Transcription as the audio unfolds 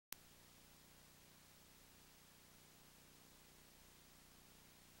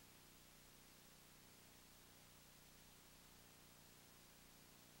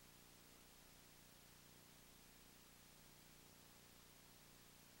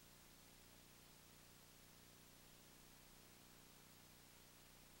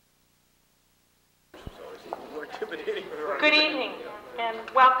Good evening and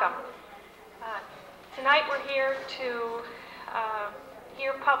welcome. Tonight we're here to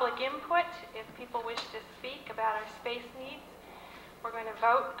hear public input if people wish to speak about our space needs. We're going to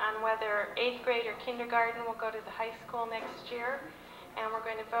vote on whether 8th grade or kindergarten will go to the high school next year, and we're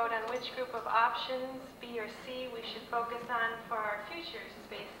going to vote on which group of options, B or C, we should focus on for our future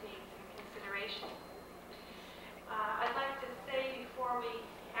space needs and consideration. I'd like to say before we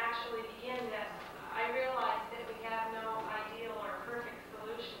actually begin that I realize that we have no ideal or perfect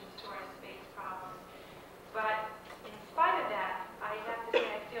solutions to our space problems, but in spite of that, I have to say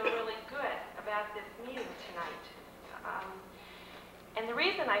I feel really good about this meeting tonight. And the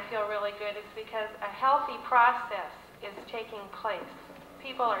reason I feel really good is because a healthy process is taking place.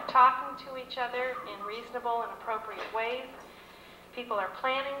 People are talking to each other in reasonable and appropriate ways. People are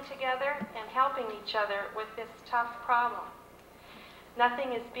planning together and helping each other with this tough problem.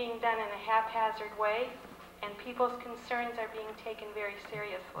 Nothing is being done in a haphazard way, and people's concerns are being taken very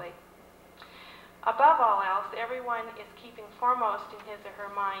seriously. Above all else, everyone is keeping foremost in his or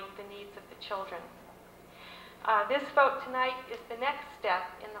her mind the needs of the children. This vote tonight is the next step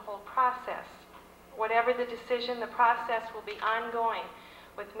in the whole process. Whatever the decision, the process will be ongoing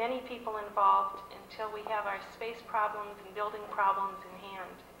with many people involved until we have our space problems and building problems in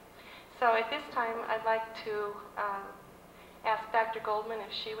hand. So at this time, I'd like to ask Dr. Goldman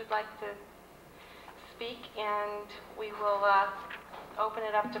if she would like to speak, and we will open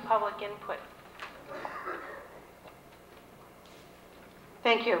it up to public input.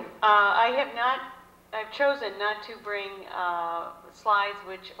 Thank you. I've chosen not to bring slides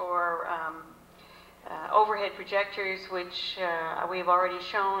or overhead projectors, which we've already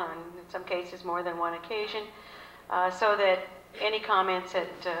shown on, in some cases, more than one occasion, so that any comments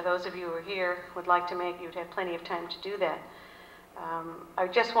that those of you who are here would like to make, you'd have plenty of time to do that. I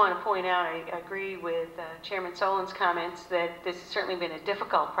just want to point out, I agree with Chairman Solin's comments that this has certainly been a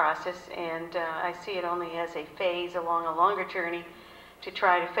difficult process, and I see it only as a phase along a longer journey to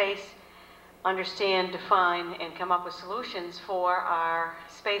try to face, understand, define, and come up with solutions for our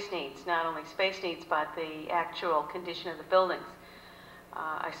space needs, not only space needs, but the actual condition of the buildings.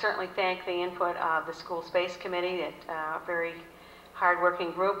 I certainly thank the input of the School Space Committee, that a very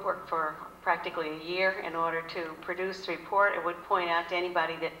hard-working group worked for practically a year in order to produce the report. I would point out to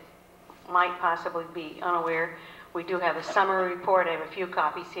anybody that might possibly be unaware, we do have a summary report. I have a few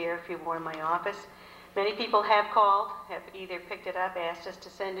copies here, a few more in my office. Many people have called, have either picked it up, asked us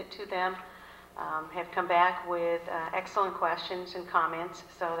to send it to them, have come back with excellent questions and comments,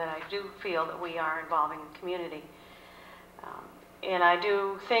 so that I do feel that we are involving the community. And I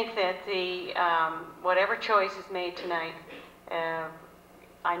do think that the whatever choice is made tonight,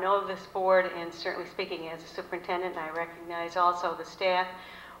 I know this board, and certainly speaking as a superintendent, and I recognize also the staff,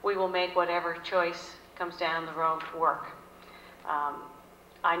 we will make whatever choice comes down the road work.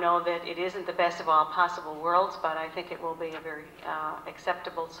 I know that it isn't the best of all possible worlds, but I think it will be a very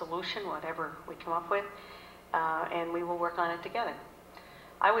acceptable solution, whatever we come up with, and we will work on it together.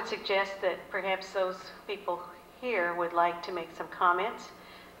 I would suggest that perhaps those people here would like to make some comments.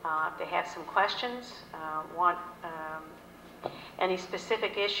 If they have some questions, want any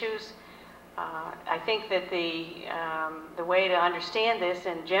specific issues. I think that the way to understand this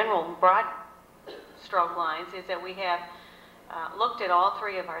in general, broad stroke lines, is that we have looked at all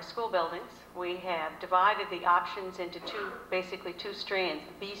three of our school buildings. We have divided the options into basically two strands,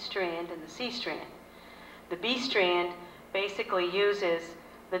 the B strand and the C strand. The B strand basically uses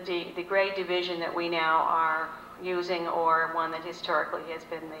the grade division that we now are using, or one that historically has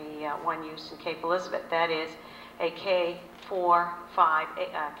been the one used in Cape Elizabeth. That is a K4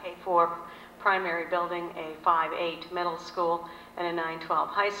 primary building, a 5-8 middle school, and a 9-12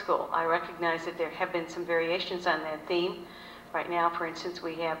 high school. I recognize that there have been some variations on that theme. Right now, for instance,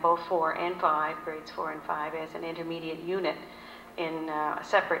 we have both 4 and 5, grades 4 and 5, as an intermediate unit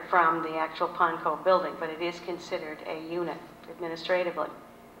separate from the actual Pond Cove building, but it is considered a unit administratively.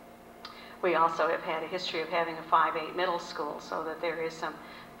 We also have had a history of having a 5-8 middle school, so that there is some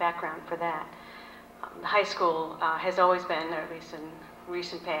background for that. The high school has always been, at least in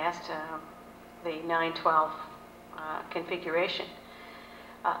recent past, the 9-12 configuration.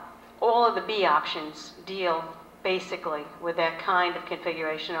 All of the B options deal basically with that kind of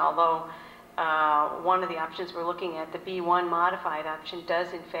configuration, although one of the options we're looking at, the B1 modified option,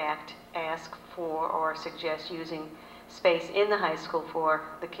 does in fact ask for or suggest using space in the high school for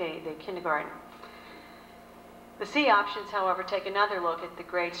the kindergarten. The C options, however, take another look at the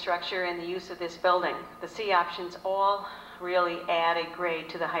grade structure and the use of this building. The C options all really add a grade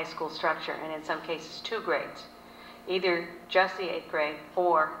to the high school structure, and in some cases 2 grades, either just the 8th grade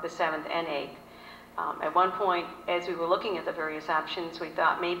or the 7th and 8th. At one point, as we were looking at the various options, we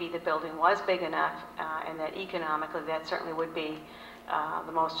thought maybe the building was big enough and that economically that certainly would be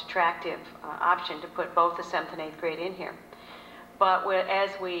the most attractive option to put both the 7th and 8th grade in here. But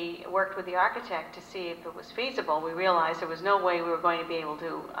as we worked with the architect to see if it was feasible, we realized there was no way we were going to be able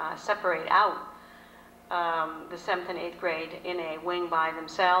to separate out the 7th and 8th grade in a wing by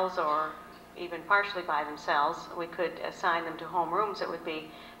themselves or even partially by themselves. We could assign them to homerooms that would be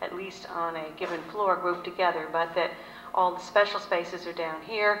at least on a given floor grouped together, but that all the special spaces are down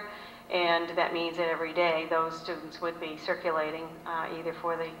here, and that means that every day those students would be circulating either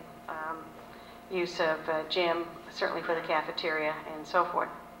for the use of gym, certainly for the cafeteria, and so forth.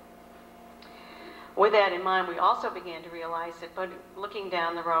 With that in mind, we also began to realize that looking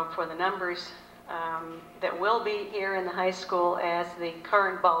down the road for the numbers that will be here in the high school as the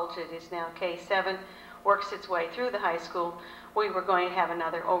current bulge, it is now K7, works its way through the high school, we were going to have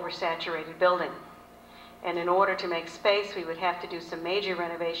another oversaturated building. And in order to make space, we would have to do some major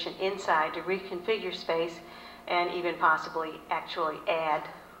renovation inside to reconfigure space and even possibly actually add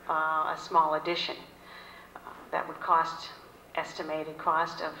a small addition. That would estimated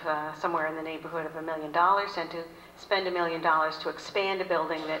cost of somewhere in the neighborhood of $1 million, and to spend $1 million to expand a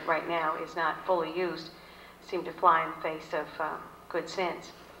building that right now is not fully used seemed to fly in the face of good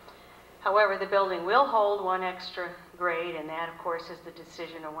sense. However, the building will hold one extra grade, and that, of course, is the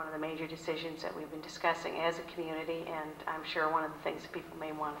decision, or one of the major decisions that we've been discussing as a community, and I'm sure one of the things that people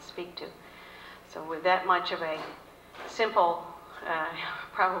may want to speak to. So with that much of a simple,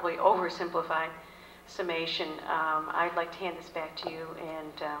 probably oversimplified summation, I'd like to hand this back to you,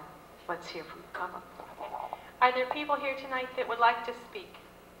 and let's hear from the public. Are there people here tonight that would like to speak?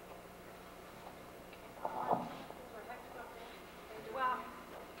 Well,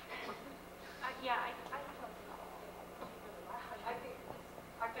 yeah, I think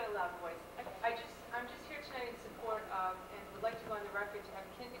I've got a loud voice. I'm just here tonight in support of, and would like to go on the record to have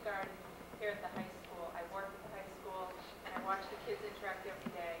kindergarten here at the high school. I work at the high school, and I watch the kids interact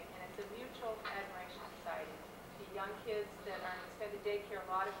every day, and it's a mutual admiration society. The young kids that are in extended daycare, a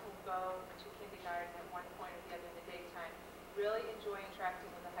lot of whom go to kindergarten at one point or the other in the daytime, really enjoy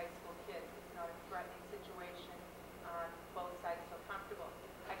interacting with the high school kids. It's not a threatening situation. Both sides feel comfortable.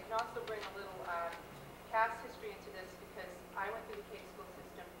 I can also bring a little past history into this because I went through the K school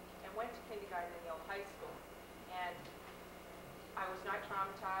system and went to kindergarten in the old high school. And I was not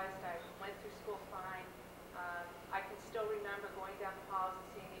traumatized. I went through school fine. I can still remember going down the halls and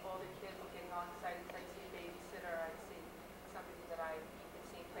seeing the older kids and getting all excited because I'd see a babysitter, I'd see somebody that I had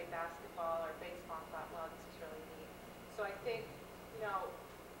seen play basketball or baseball and thought, wow, this is really neat. So I think, you know,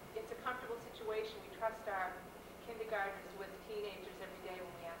 it's a comfortable situation. We trust our kindergartners with teenagers every day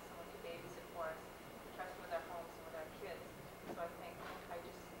when we ask someone to babysit for us. We trust with our homes and with our kids. So I think I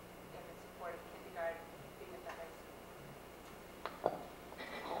just am in support of kindergarten being at the high school.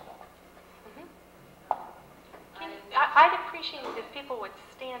 I'd appreciate it if people would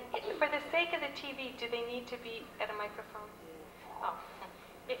stand. For the sake of the TV, do they need to be at a microphone? Oh,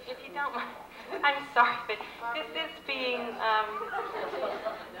 if you don't mind, I'm sorry, but this is being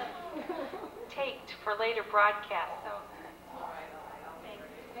taped for later broadcast, so.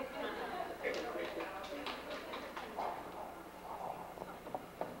 Thank you.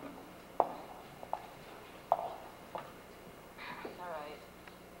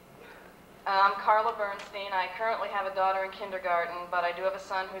 I'm Carla Bernstein. I currently have a daughter in kindergarten, but I do have a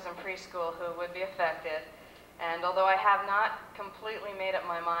son who's in preschool who would be affected. And although I have not completely made up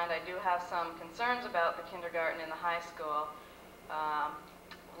my mind, I do have some concerns about the kindergarten and the high school.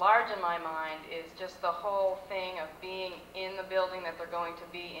 Large in my mind is just the whole thing of being in the building that they're going to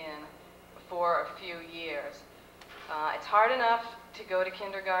be in for a few years. It's hard enough to go to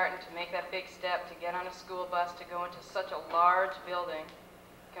kindergarten, to make that big step, to get on a school bus, to go into such a large building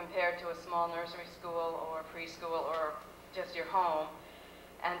compared to a small nursery school or preschool or just your home,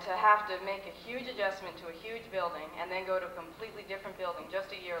 and to have to make a huge adjustment to a huge building and then go to a completely different building just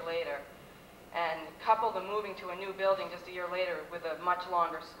a year later, and couple the moving to a new building just a year later with a much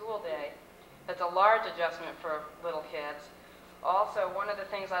longer school day. That's a large adjustment for little kids. Also, one of the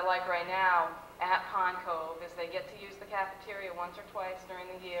things I like right now at Pond Cove is they get to use the cafeteria once or twice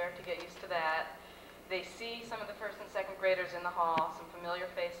during the year to get used to that. They see some of the first and second graders in the hall, some familiar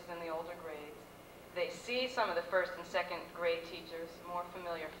faces in the older grades. They see some of the first and second grade teachers, more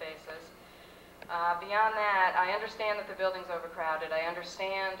familiar faces. Beyond that, I understand that the building's overcrowded. I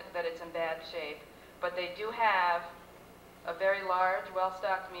understand that it's in bad shape, but they do have a very large,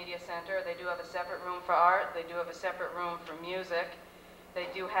 well-stocked media center. They do have a separate room for art. They do have a separate room for music. They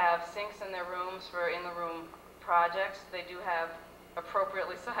do have sinks in their rooms for in-the-room projects. They do have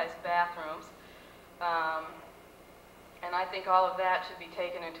appropriately sized bathrooms. And I think all of that should be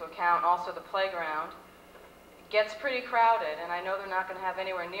taken into account. Also, the playground gets pretty crowded, and I know they're not going to have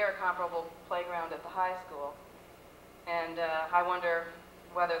anywhere near a comparable playground at the high school. And I wonder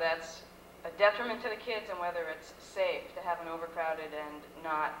whether that's a detriment to the kids and whether it's safe to have an overcrowded and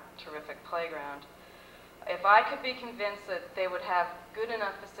not terrific playground. If I could be convinced that they would have good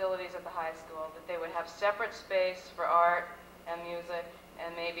enough facilities at the high school, that they would have separate space for art and music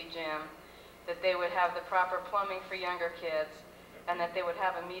and maybe gym, that they would have the proper plumbing for younger kids, and that they would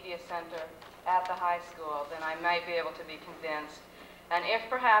have a media center at the high school, then I might be able to be convinced. And if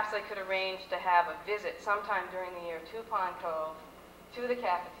perhaps they could arrange to have a visit sometime during the year to Pond Cove, to the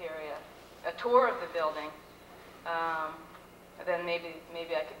cafeteria, a tour of the building, then maybe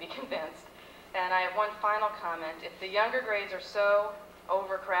I could be convinced. And I have one final comment. If the younger grades are so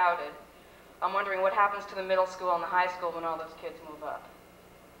overcrowded, I'm wondering what happens to the middle school and the high school when all those kids move up.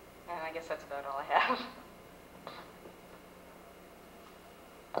 And I guess that's about all I have.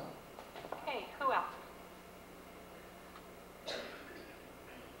 Okay, who else?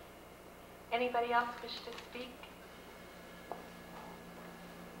 Anybody else wish to speak?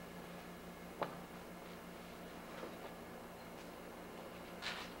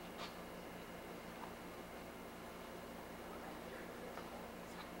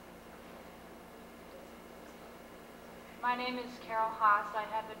 My name is Carol Haas. I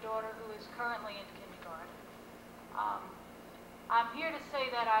have a daughter who is currently in kindergarten. I'm here to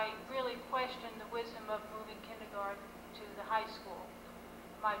say that I really question the wisdom of moving kindergarten to the high school.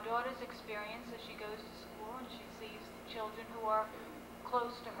 My daughter's experience as she goes to school and she sees children who are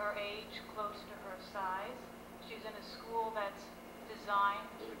close to her age, close to her size. She's in a school that's designed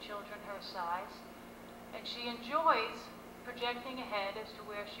for children her size. And she enjoys projecting ahead as to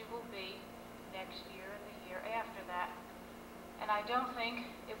where she will be next year and the year after that. And I don't think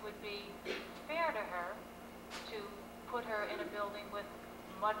it would be fair to her to put her in a building with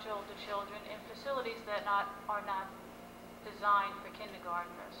much older children in facilities that are not designed for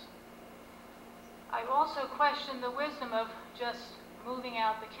kindergartners. I also question the wisdom of just moving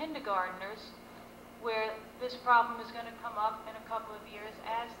out the kindergartners where this problem is going to come up in a couple of years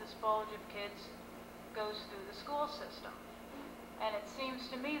as this bulge of kids goes through the school system. And it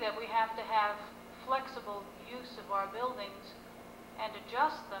seems to me that we have to have flexible use of our buildings and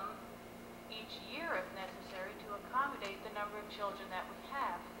adjust them each year if necessary to accommodate the number of children that we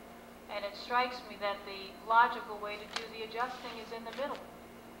have. And it strikes me that the logical way to do the adjusting is in the middle.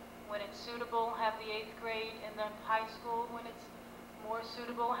 When it's suitable, have the 8th grade in the high school. When it's more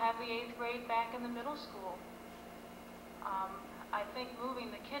suitable, have the 8th grade back in the middle school. I think moving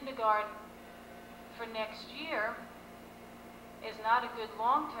the kindergarten for next year is not a good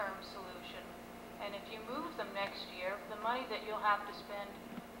long-term solution. And if you move them next year, the money that you'll have to spend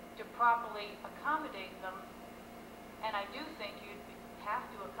to properly accommodate them, and I do think you'd have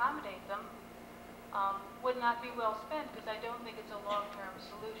to accommodate them, would not be well spent because I don't think it's a long-term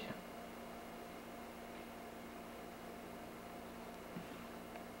solution.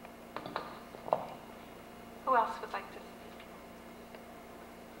 Who else would like to speak?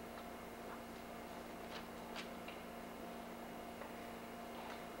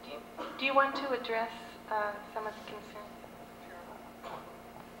 Do you want to address some of the concerns?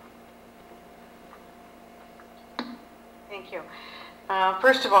 Thank you.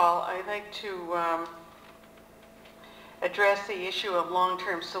 First of all, I'd like to address the issue of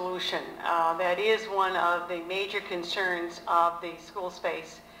long-term solution. That is one of the major concerns of the school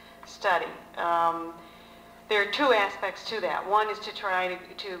space study. There are two aspects to that. One is to try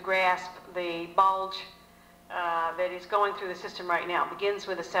to grasp the bulge that is going through the system right now. It begins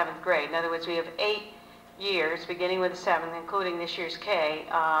with the 7th grade. In other words, we have 8 years, beginning with the 7th, including this year's K,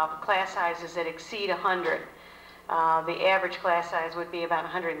 class sizes that exceed 100. The average class size would be about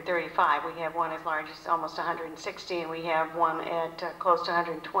 135. We have one as large as almost 160, and we have one at close to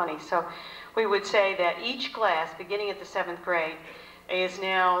 120. So we would say that each class, beginning at the 7th grade, is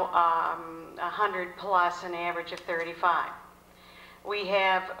now 100 plus an average of 35.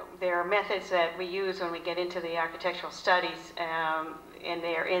 There are methods that we use when we get into the architectural studies, and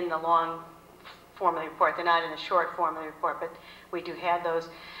they're in the long form of the report. They're not in the short form of the report, but we do have those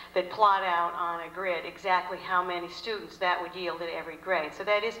that plot out on a grid exactly how many students that would yield at every grade. So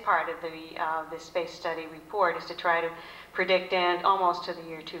that is part of the space study report, is to try to predict, and almost to the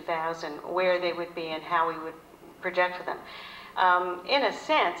year 2000, where they would be and how we would project for them. In a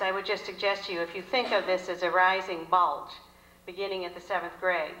sense, I would just suggest to you, if you think of this as a rising bulge, beginning at the 7th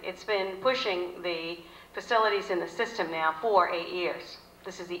grade, it's been pushing the facilities in the system now for 8 years.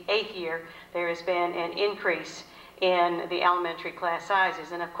 This is the 8th year there has been an increase in the elementary class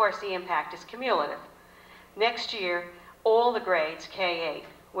sizes, and of course the impact is cumulative. Next year, all the grades, K-8,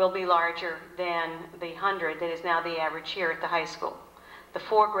 will be larger than the 100 that is now the average here at the high school. The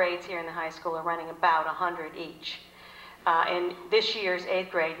 4 grades here in the high school are running about 100 each. And this year's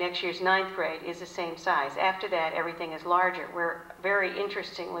 8th grade, next year's 9th grade is the same size. After that, everything is larger. We're very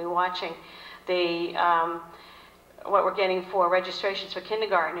interestingly watching the what we're getting for registrations for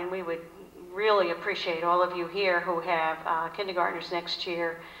kindergarten, and we would really appreciate all of you here who have kindergartners next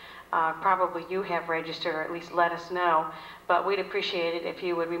year. Probably you have registered, or at least let us know, but we'd appreciate it if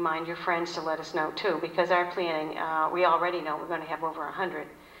you would remind your friends to let us know too, because our planning, we already know we're going to have over 100.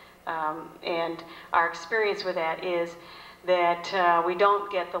 And our experience with that is that we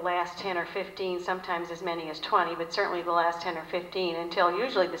don't get the last 10 or 15, sometimes as many as 20, but certainly the last 10 or 15 until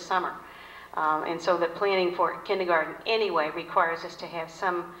usually the summer. And so that planning for kindergarten anyway requires us to have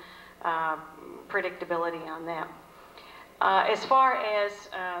some predictability on that. As far as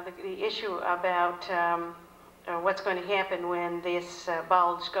the issue about what's going to happen when this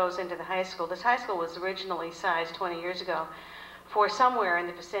bulge goes into the high school, this high school was originally sized 20 years ago for somewhere in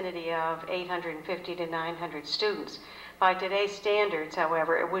the vicinity of 850 to 900 students. By today's standards,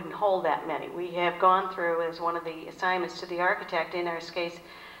 however, it wouldn't hold that many. We have gone through, as one of the assignments to the architect in our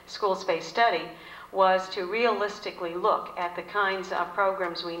school space study, was to realistically look at the kinds of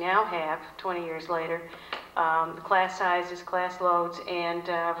programs we now have 20 years later, class sizes, class loads, and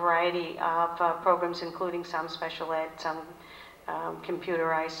a variety of programs, including some special ed, some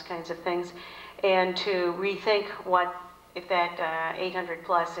computerized kinds of things, and to rethink what, if that 800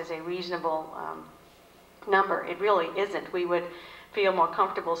 plus is a reasonable number. It really isn't. We would feel more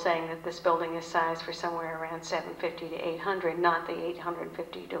comfortable saying that this building is sized for somewhere around 750 to 800, not the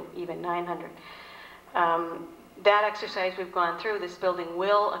 850 to even 900. That exercise we've gone through, this building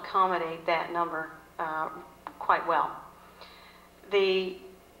will accommodate that number quite well.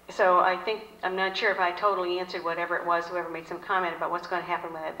 So I think, I'm not sure if I totally answered whatever it was, whoever made some comment about what's going to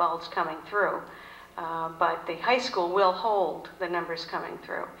happen with that bulge coming through. But the high school will hold the numbers coming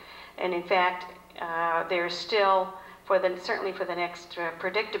through. And in fact, there's still, certainly for the next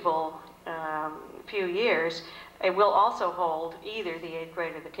predictable few years, it will also hold either the 8th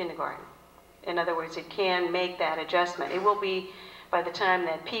grade or the kindergarten. In other words, it can make that adjustment. It will be, by the time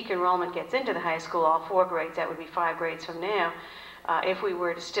that peak enrollment gets into the high school, all 4 grades, that would be 5 grades from now. If we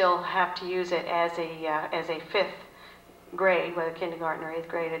were to still have to use it as a 5th grade, whether kindergarten or 8th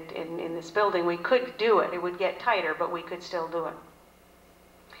grade in this building, we could do it. It would get tighter, but we could still do it.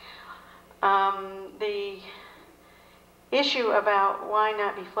 The issue about why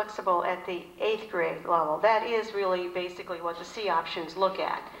not be flexible at the 8th grade level, that is really basically what the C options look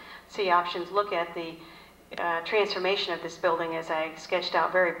at. C options look at the transformation of this building, as I sketched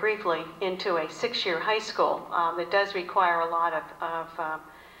out very briefly, into a 6-year high school that does require a lot of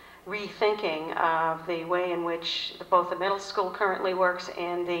rethinking of the way in which both the middle school currently works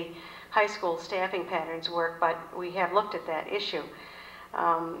and the high school staffing patterns work, but we have looked at that issue.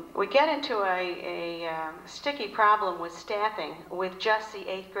 We get into a sticky problem with staffing with just the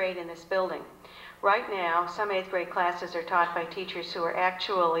 8th grade in this building. Right now, some 8th grade classes are taught by teachers who are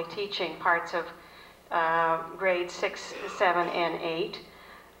actually teaching parts of grades 6, 7, and 8.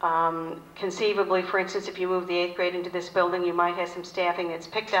 Conceivably, for instance, if you move the 8th grade into this building, you might have some staffing that's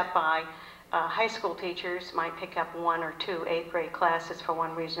picked up by high school teachers, might pick up 1 or 2 8th grade classes for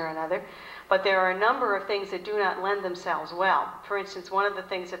one reason or another. But there are a number of things that do not lend themselves well. For instance, one of the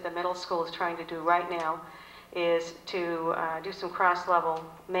things that the middle school is trying to do right now is to do some cross-level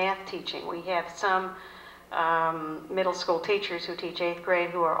math teaching. We have some middle school teachers who teach 8th grade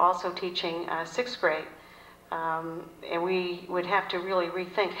who are also teaching 6th grade. And we would have to really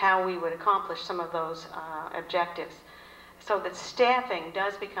rethink how we would accomplish some of those objectives. So that staffing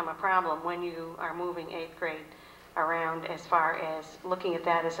does become a problem when you are moving 8th grade around, as far as looking at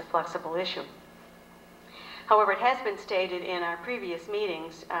that as a flexible issue. However, it has been stated in our previous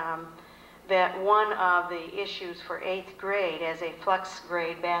meetings that one of the issues for 8th grade as a flex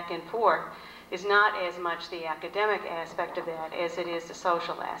grade back and forth is not as much the academic aspect of that as it is the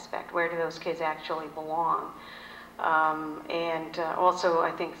social aspect. Where do those kids actually belong? And also,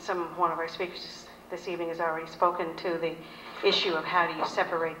 I think one of our speakers this evening has already spoken to the issue of how do you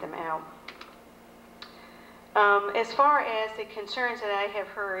separate them out. As far as the concerns that I have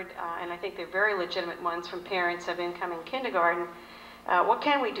heard, and I think they're very legitimate ones from parents of incoming kindergarten, what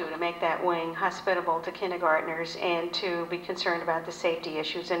can we do to make that wing hospitable to kindergartners and to be concerned about the safety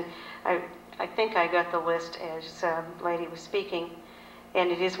issues? And I think I got the list as the lady was speaking, and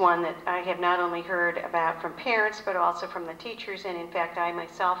it is one that I have not only heard about from parents, but also from the teachers, and in fact I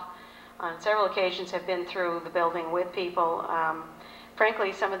myself on several occasions have been through the building with people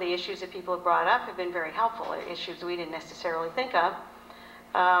frankly, some of the issues that people have brought up have been very helpful, issues we didn't necessarily think of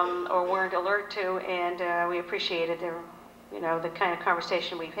or weren't alert to, and we appreciated the kind of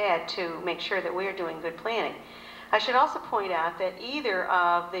conversation we've had to make sure that we're doing good planning. I should also point out that either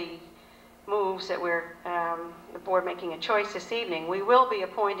of the moves that we're, the board making a choice this evening, we will be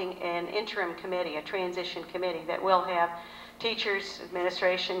appointing an interim committee, a transition committee that will have teachers,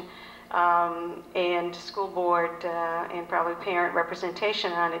 administration, and school board and probably parent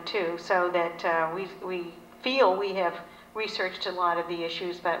representation on it too, so that we feel we have researched a lot of the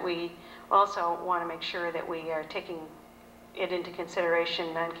issues, but we also want to make sure that we are taking it into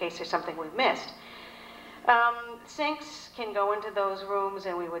consideration in case there's something we've missed. Sinks can go into those rooms,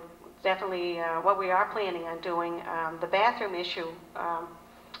 and we would definitely, what we are planning on doing, the bathroom issue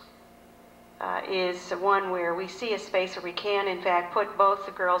is one where we see a space where we can, in fact, put both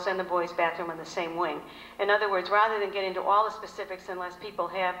the girls' and the boys' bathroom in the same wing. In other words, rather than get into all the specifics unless people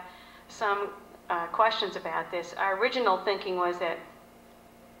have some questions about this, our original thinking was that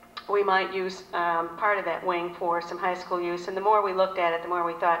we might use part of that wing for some high school use, and the more we looked at it, the more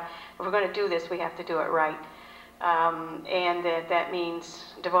we thought, if we're going to do this, we have to do it right. And that means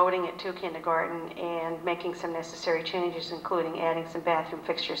devoting it to kindergarten and making some necessary changes, including adding some bathroom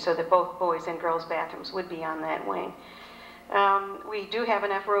fixtures so that both boys' and girls' bathrooms would be on that wing. We do have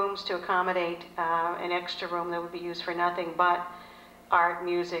enough rooms to accommodate an extra room that would be used for nothing but art,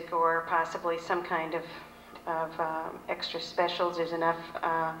 music, or possibly some kind of extra specials. There's enough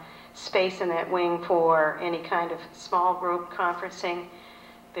space in that wing for any kind of small group conferencing.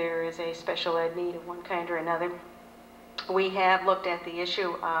 There is a special ed need of one kind or another. We have looked at the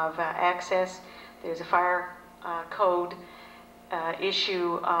issue of access. There's a fire code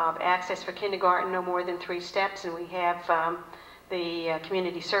issue of access for kindergarten, no more than 3 steps, and we have the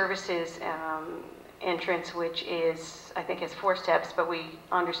community services entrance, which is, I think, has 4 steps, but we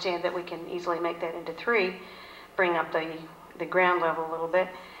understand that we can easily make that into 3, bring up the ground level a little bit.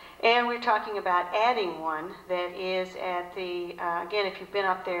 And we're talking about adding one that is at the, again, if you've been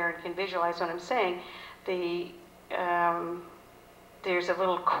up there and can visualize what I'm saying, there's a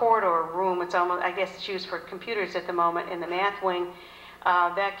little corridor room. It's almost, I guess it's used for computers at the moment in the math wing.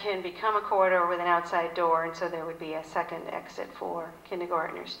 That can become a corridor with an outside door, and so there would be a second exit for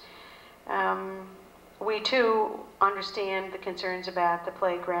kindergartners. We too understand the concerns about the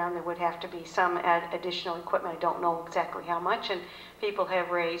playground. There would have to be some additional equipment. I don't know exactly how much, and people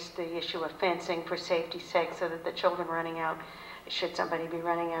have raised the issue of fencing for safety's sake so that the children running out, should somebody be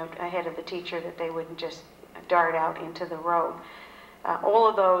running out ahead of the teacher, that they wouldn't just dart out into the road. All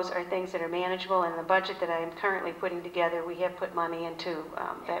of those are things that are manageable. In the budget that I am currently putting together, we have put money into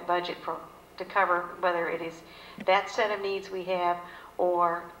that budget to cover whether it is that set of needs we have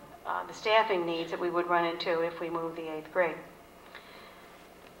or the staffing needs that we would run into if we move the 8th grade.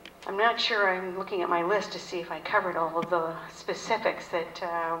 I'm not sure, I'm looking at my list to see if I covered all of the specifics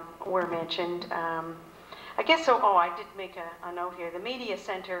that were mentioned. I guess so, I did make a note here. The media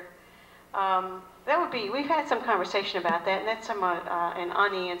center, that would be, we've had some conversation about that, and that's somewhat an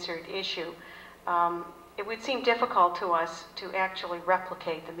unanswered issue. It would seem difficult to us to actually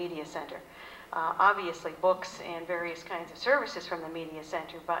replicate the media center. Obviously books and various kinds of services from the media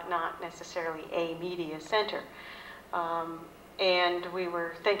center, but not necessarily a media center. And we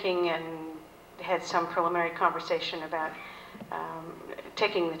were thinking and had some preliminary conversation about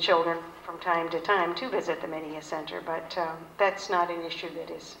taking the children from time to time to visit the media center, but that's not an issue that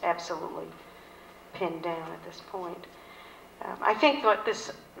is absolutely pinned down at this point. I think what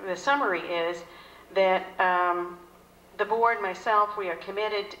the summary is that the board, myself, we are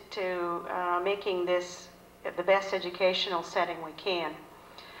committed to making this the best educational setting we can.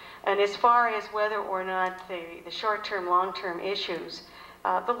 And as far as whether or not the short-term, long-term issues,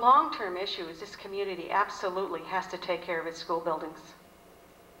 the long-term issue is this community absolutely has to take care of its school buildings.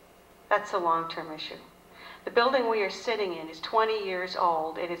 That's the long-term issue. The building we are sitting in is 20 years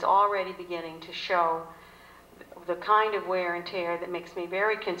old. It is already beginning to show the kind of wear and tear that makes me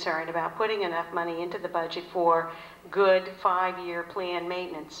very concerned about putting enough money into the budget for good 5-year plan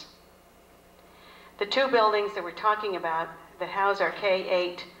maintenance. The 2 buildings that we're talking about that house our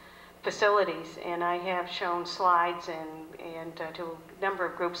K-8 facilities, and I have shown slides and to a number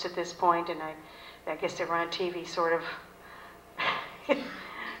of groups at this point, and I guess they were on TV sort of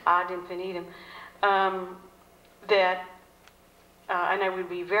ad infinitum, and I would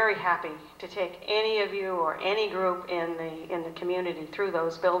be very happy to take any of you or any group in the community through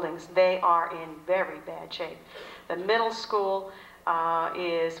those buildings. They are in very bad shape. The middle school,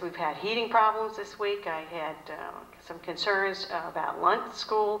 is we've had heating problems this week. I had some concerns about lunch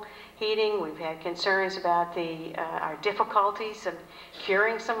school heating. We've had concerns about our difficulties of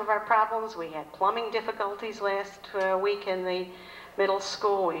curing some of our problems. We had plumbing difficulties last week in the middle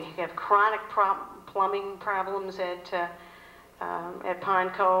school. We have chronic plumbing problems at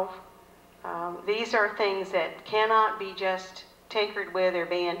Pond Cove. These are things that cannot be just tinkered with or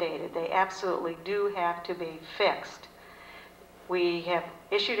band-aided. They absolutely do have to be fixed. We have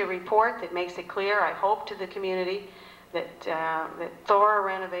issued a report that makes it clear, I hope, to the community that thorough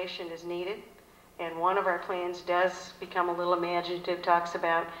renovation is needed. And one of our plans does become a little imaginative, talks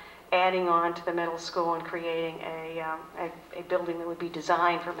about adding on to the middle school and creating a building that would be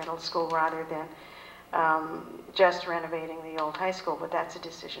designed for middle school rather than just renovating the old high school, but that's a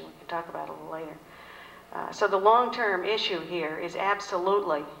decision we can talk about a little later. So the long-term issue here is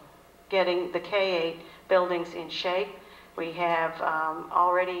absolutely getting the K-8 buildings in shape. We have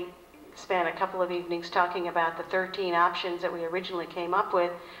already spent a couple of evenings talking about the 13 options that we originally came up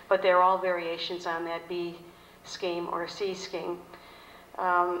with, but they're all variations on that B scheme or C scheme.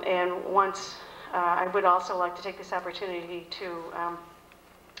 And once, I would also like to take this opportunity to,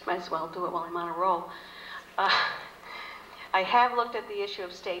 might as well do it while I'm on a roll. I have looked at the issue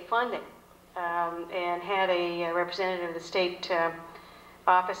of state funding and had a representative of the state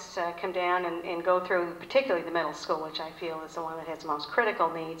office come down and go through particularly the middle school, which I feel is the one that has the most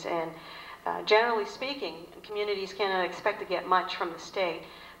critical needs. And generally speaking, communities cannot expect to get much from the state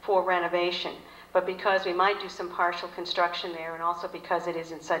for renovation. But because we might do some partial construction there, and also because it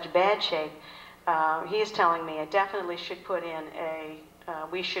is in such bad shape, he is telling me it definitely should put in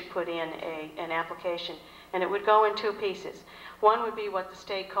we should put in an application, and it would go in two pieces. One would be what the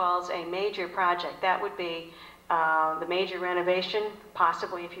state calls a major project. That would be the major renovation,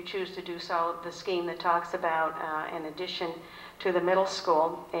 possibly if you choose to do so, the scheme that talks about an addition to the middle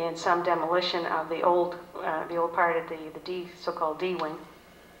school and some demolition of the old part of the so-called D wing.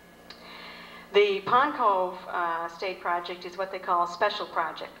 The Pond Cove State project is what they call a special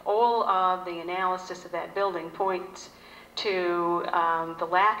project. All of the analysis of that building points to the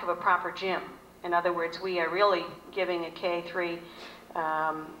lack of a proper gym. In other words, we are really giving a K-3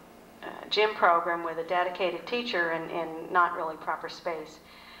 gym program with a dedicated teacher and not really proper space.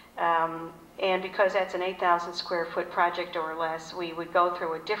 And because that's an 8,000 square foot project or less, we would go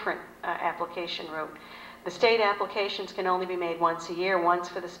through a different application route. The state applications can only be made once a year, once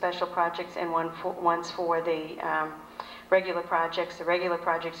for the special projects and once for the regular projects. The regular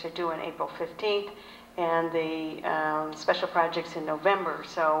projects are due on April 15th and the special projects in November.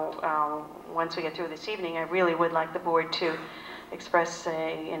 So once we get through this evening, I really would like the board to express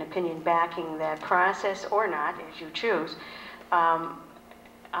an opinion backing that process or not, as you choose.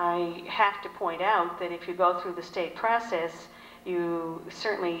 I have to point out that if you go through the state process, you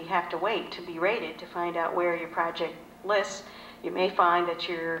certainly have to wait to be rated to find out where your project lists. You may find that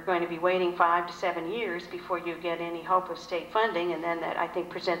you're going to be waiting 5 to 7 years before you get any hope of state funding, and then that, I think,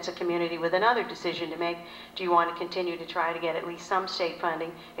 presents a community with another decision to make. Do you want to continue to try to get at least some state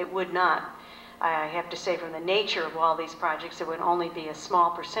funding? It would not. I have to say, from the nature of all these projects, it would only be a small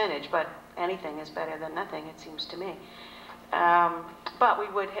percentage, but anything is better than nothing, it seems to me. But we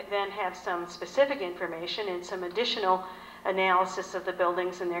would then have some specific information and some additional analysis of the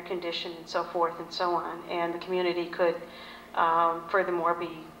buildings and their condition and so forth and so on. And the community could furthermore be,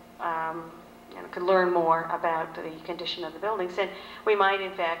 could learn more about the condition of the buildings. And we might,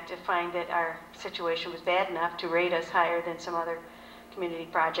 in fact, find that our situation was bad enough to rate us higher than some other community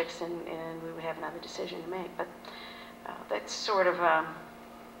projects, and we would have another decision to make. But that's sort of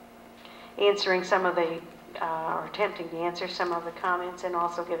answering some of the, or attempting to answer some of the comments, and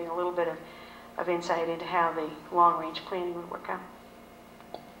also giving a little bit of insight into how the long-range planning would work out.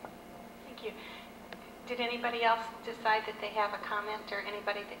 Thank you. Did anybody else decide that they have a comment, or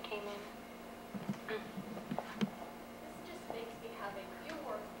anybody that came in? This just makes me have a few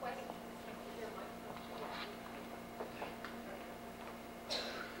more questions. Hear my question.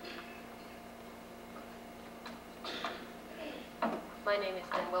 My name is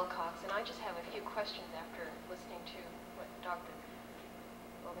Lynn Wilcox, and I just have a few questions after listening to what Dr.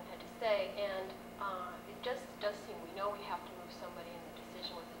 Logan had to say. And it just does seem, we know we have to move somebody in the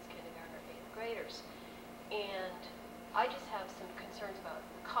decision whether it's kindergarten or 8th graders. And I just have some concerns about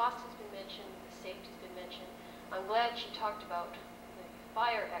the cost has been mentioned, the safety has been mentioned. I'm glad she talked about the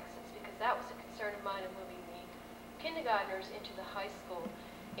fire exits, because that was a concern of mine of moving the kindergartners into the high school.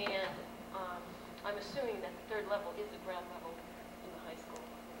 And I'm assuming that the 3rd level is the ground level in the high school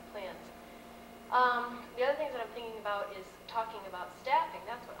plans. The other things that I'm thinking about is talking about staffing.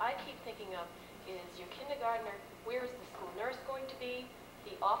 That's what I keep thinking of, is your kindergartner, where is the school nurse going to be,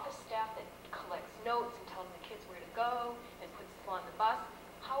 the office staff that collects notes and tells the kids where to go and puts them on the bus.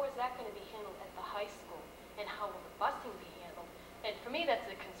 How is that going to be handled at the high school? And how will the busing be handled? And for me, that's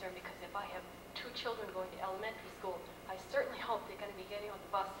a concern, because if I have 2 children going to elementary school, I certainly hope they're going to be getting on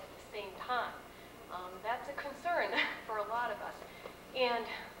the bus at the same time. That's a concern for a lot of us. And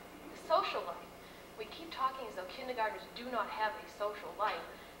the social life. We keep talking as though kindergartners do not have a social life,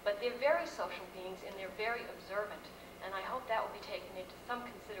 but they're very social beings and they're very observant. And I hope that will be taken into some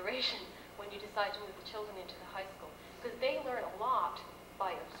consideration when you decide to move the children into the high school, because they learn a lot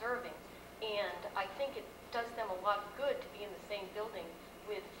by observing. And I think it does them a lot of good to be in the same building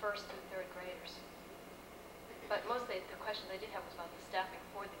with 1st through 3rd graders. But mostly the questions I did have was about the staffing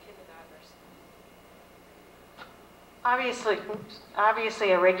for the kindergartners.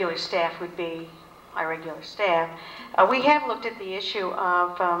 Obviously, a regular staff would be our regular staff. We have looked at the issue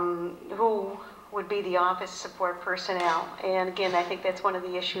of who would be the office support personnel. And again, I think that's one of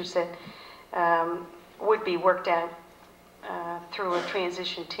the issues that would be worked out through a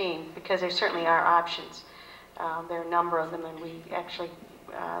transition team, because there certainly are options. There are a number of them, and we actually,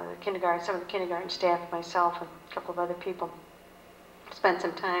 some of the kindergarten staff, myself, and a couple of other people, spent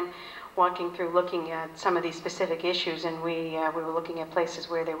some time walking through, looking at some of these specific issues, and we were looking at places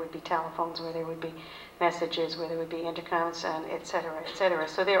where there would be telephones, where there would be messages, where there would be intercoms, and et cetera, et cetera.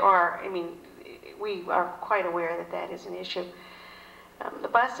 So there are, I mean, we are quite aware that that is an issue. The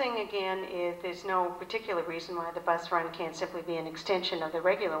busing, again, there's no particular reason why the bus run can't simply be an extension of the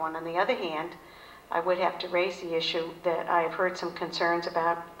regular one. On the other hand, I would have to raise the issue that I have heard some concerns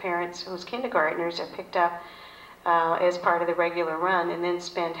about parents whose kindergartners are picked up as part of the regular run and then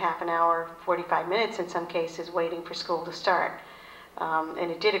spend half an hour, 45 minutes in some cases, waiting for school to start.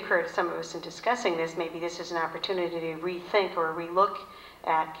 And it did occur to some of us in discussing this, maybe this is an opportunity to rethink or relook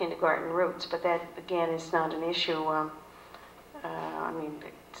at kindergarten routes, but that, again, is not an issue. I mean,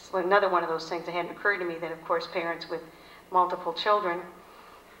 it's another one of those things that hadn't occurred to me, that of course parents with multiple children,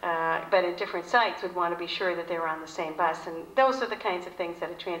 but at different sites, would want to be sure that they're on the same bus. And those are the kinds of things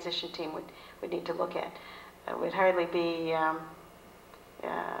that a transition team would need to look at. It would hardly be,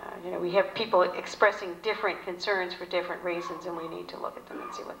 we have people expressing different concerns for different reasons, and we need to look at them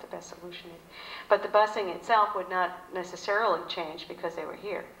and see what the best solution is. But the busing itself would not necessarily change because they were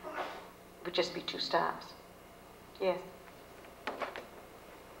here. It would just be 2 stops. Yes?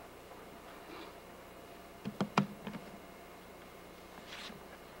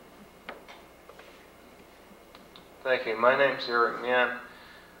 Thank you. My name's Eric Mann.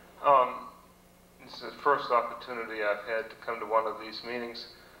 This is the first opportunity I've had to come to one of these meetings.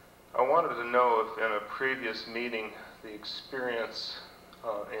 I wanted to know if in a previous meeting the experience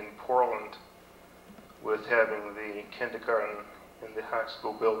in Portland with having the kindergarten in the high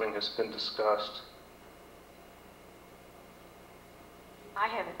school building has been discussed. I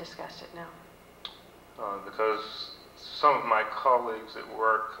haven't discussed it, no. Because some of my colleagues at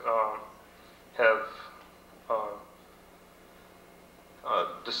work have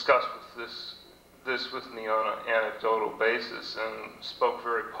discussed this with me on an anecdotal basis and spoke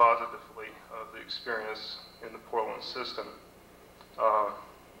very positively of the experience in the Portland system,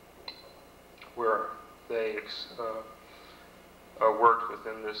 where they worked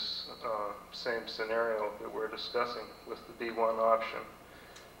within this same scenario that we're discussing with the B1 option.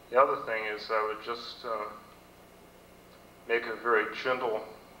 The other thing is I would just make a very gentle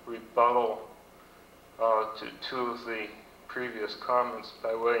rebuttal to 2 of the previous comments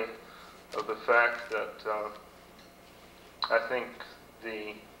by way of the fact that I think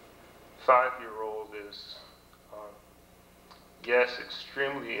the 5-year-old is, yes,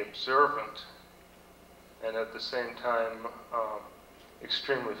 extremely observant, and at the same time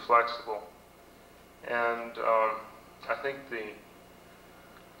extremely flexible. And I think the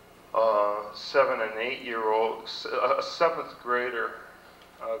 7- and 8-year-old, a 7th grader,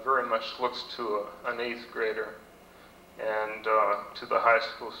 very much looks to an 8th grader and to the high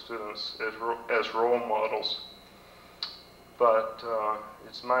school students as role models. But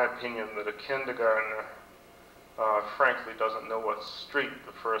it's my opinion that a kindergartner frankly doesn't know what street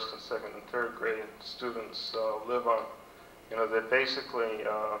the 1st and 2nd and 3rd grade students live on. You know, they're basically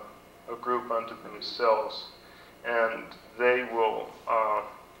a group unto themselves, and they will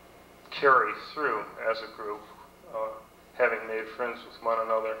carry through as a group, having made friends with one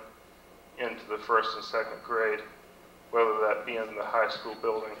another into the 1st and 2nd grade, whether that be in the high school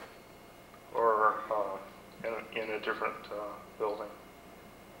building or in a different building.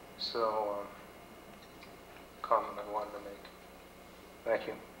 So, comment I wanted to make. Thank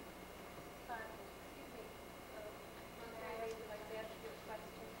you. Excuse me, I'd like to ask you a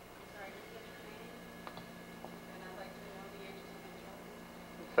question. Sorry.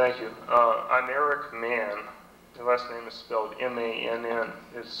 Thank you. I'm Eric Mann. My last name is spelled M-A-N-N.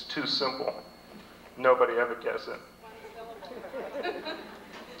 It's too simple. Nobody ever gets it.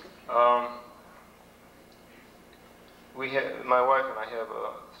 My wife and I have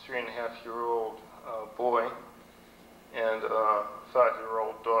a 3.5-year-old boy and a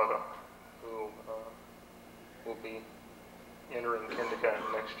 5-year-old daughter who will be entering kindergarten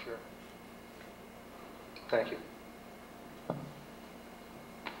next year. Thank you.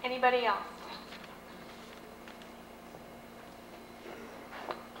 Anybody else?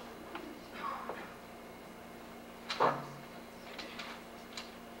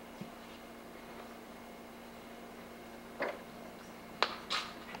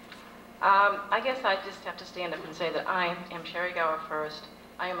 I guess I just have to stand up and say that I am Sherry Gower First.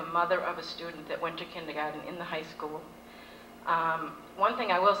 I am a mother of a student that went to kindergarten in the high school. One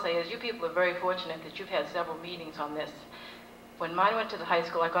thing I will say is you people are very fortunate that you've had several meetings on this. When mine went to the high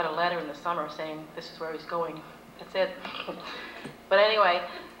school, I got a letter in the summer saying this is where he's going. That's it. But anyway,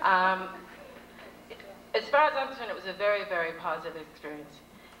 as far as I'm concerned, it was a very, very positive experience.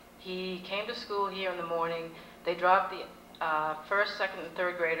 He came to school here in the morning. They dropped the first, second, and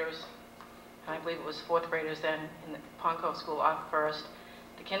third graders, and I believe it was fourth graders then, in the Pond Cove School off first.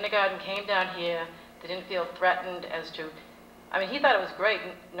 The kindergarten came down here. They didn't feel threatened as to, I mean, he thought it was great.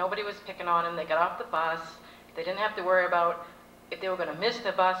 Nobody was picking on him. They got off the bus. They didn't have to worry about if they were going to miss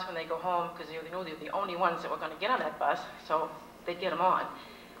the bus when they go home, because they knew they were the only ones that were going to get on that bus, so they'd get them on.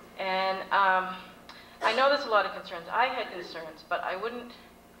 And I know there's a lot of concerns. I had concerns, but I wouldn't,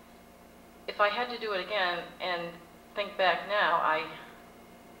 if I had to do it again and think back now,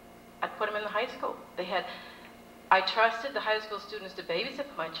 I'd put them in the high school. I trusted the high school students to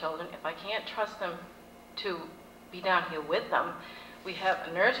babysit my children. If I can't trust them to be down here with them, we have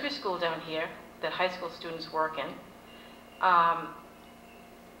a nursery school down here that high school students work in.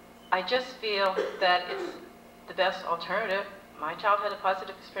 I just feel that it's the best alternative. My child had a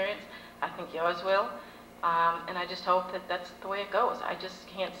positive experience. I think yours will. And I just hope that that's the way it goes. I just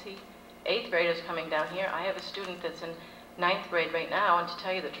can't see 8th graders coming down here. I have a student that's in 9th grade right now, and to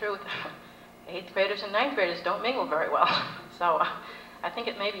tell you the truth, 8th graders and 9th graders don't mingle very well. So I think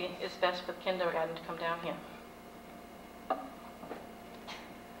it maybe is best for the kindergarten to come down here.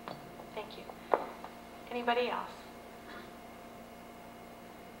 Thank you. Anybody else?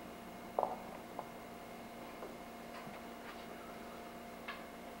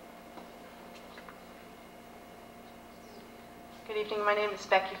 Good evening. My name is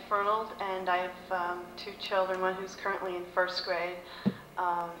Becky Fernald, and I have 2 children, one who's currently in 1st grade,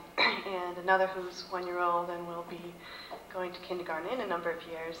 and another who's 1-year-old and will be going to kindergarten in a number of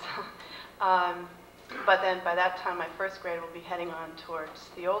years. But then by that time, my 1st grade will be heading on towards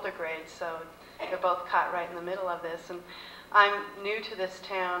the older grades, so they're both caught right in the middle of this. And I'm new to this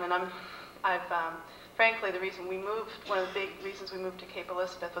town, and frankly, the reason we moved, one of the big reasons we moved to Cape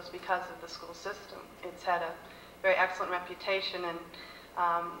Elizabeth was because of the school system. It's had a very excellent reputation, and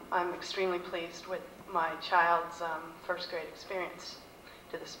I'm extremely pleased with my child's 1st grade experience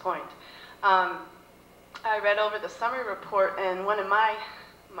to this point. I read over the summary report, and one of my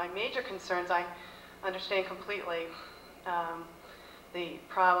major concerns, I understand completely the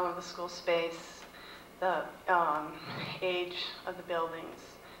problem of the school space, the age of the buildings,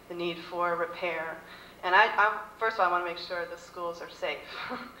 the need for repair. And first of all, I want to make sure the schools are safe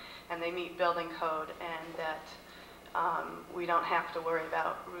and they meet building code, and that we don't have to worry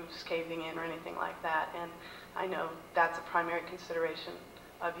about roofs caving in or anything like that. And I know that's a primary consideration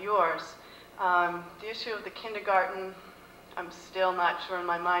of yours. The issue of the kindergarten, I'm still not sure in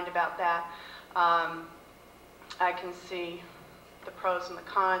my mind about that. I can see the pros and the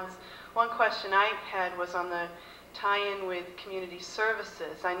cons. One question I had was on the tie-in with community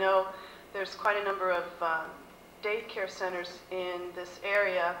services. I know there's quite a number of daycare centers in this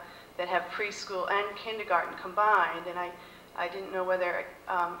area that have preschool and kindergarten combined, and I didn't know whether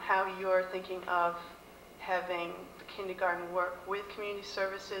how you're thinking of having the kindergarten work with community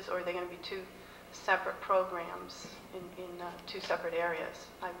services, or are they going to be 2 separate programs in 2 separate areas?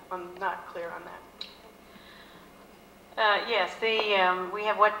 I'm not clear on that. Yes, we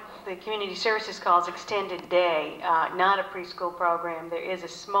have what the community services calls extended day, not a preschool program. There is a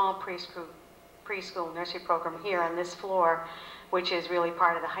small preschool nursery program here on this floor, which is really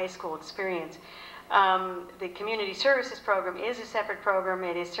part of the high school experience. The community services program is a separate program.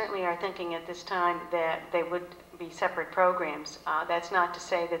 It is certainly our thinking at this time that they would be separate programs. That's not to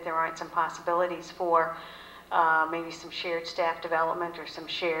say that there aren't some possibilities for maybe some shared staff development, or some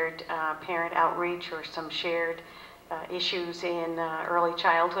shared parent outreach, or some shared issues in early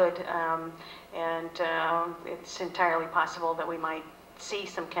childhood, and it's entirely possible that we might see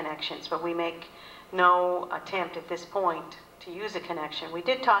some connections, but we make no attempt at this point to use a connection. We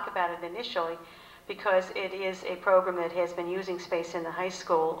did talk about it initially because it is a program that has been using space in the high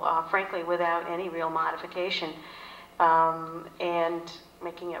school, frankly, without any real modification, and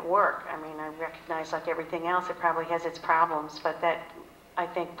making it work. I mean, I recognize, like everything else, it probably has its problems, but that, I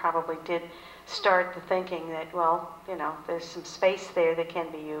think, probably did start the thinking that, well, you know, there's some space there that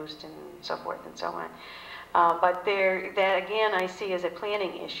can be used and so forth and so on. But that again I see as a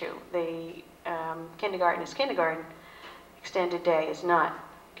planning issue. The kindergarten is kindergarten, extended day is not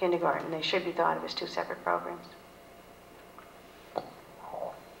kindergarten. They should be thought of as two separate programs.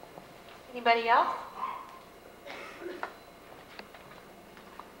 Anybody else?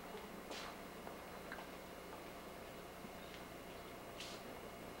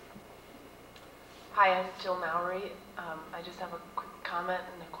 Hi, I'm Jill Mowry. I just have a quick comment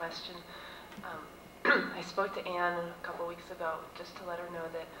and a question. I spoke to Anne a couple weeks ago just to let her know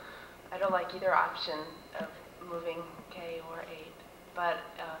that I don't like either option of moving K or 8, but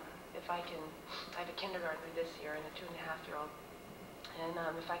if I can, I have a kindergartner this year and a 2.5-year-old, and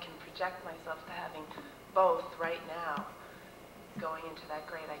if I can project myself to having both right now going into that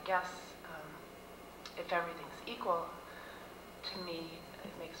grade, I guess if everything's equal, to me,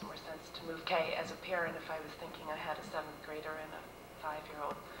 it makes more sense to move K as a parent if I was thinking I had a 7th grader and a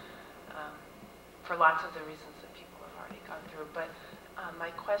 5-year-old, for lots of the reasons that people have already gone through. But my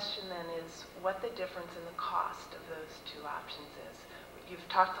question then is what the difference in the cost of those two options is. You've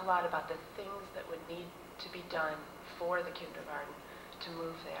talked a lot about the things that would need to be done for the kindergarten to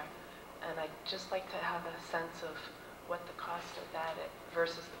move there. And I'd just like to have a sense of what the cost of that is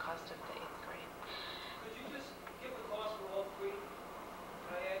versus the cost of the 8th grade. Could you just give the cost for all three?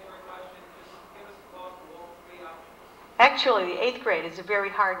 Can I add your question? Just give us the cost for all three options. Actually, the 8th grade is a very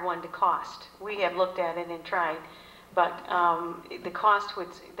hard one to cost. We have looked at it and tried, but the cost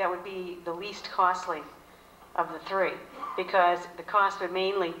that would be the least costly of the three, because the cost would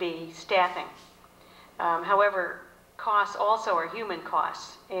mainly be staffing. However, costs also are human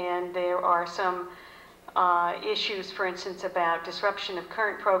costs, and there are some issues, for instance, about disruption of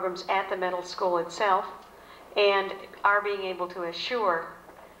current programs at the middle school itself, and our being able to assure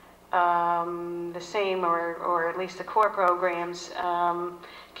the same, or at least the core programs,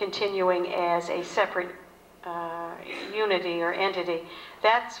 continuing as a separate unity or entity.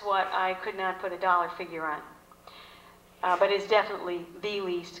 That's what I could not put a dollar figure on, but it's definitely the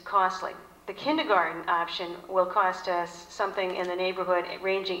least costly. The kindergarten option will cost us something in the neighborhood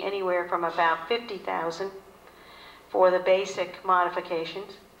ranging anywhere from about $50,000 for the basic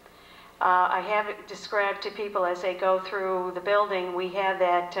modifications. I have it described to people as they go through the building. We have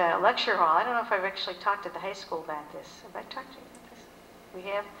that lecture hall. I don't know if I've actually talked at the high school about this. Have I talked to you about this? We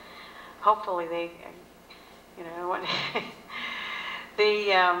have. Hopefully they, you know, what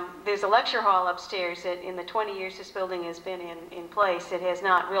there's a lecture hall upstairs that in the 20 years this building has been in place, it has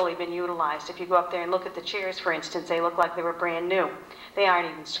not really been utilized. If you go up there and look at the chairs, for instance, they look like they were brand new. They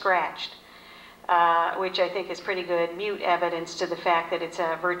aren't even scratched. Which I think is pretty good mute evidence to the fact that it's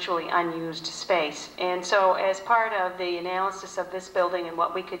a virtually unused space. And so as part of the analysis of this building and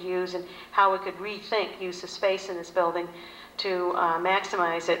what we could use and how we could rethink use of space in this building to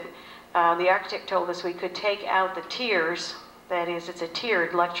maximize it, the architect told us we could take out the tiers, that is, it's a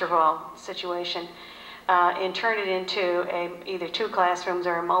tiered lecture hall situation, and turn it into either 2 classrooms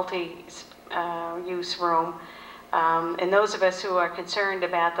or a multi-use room. And those of us who are concerned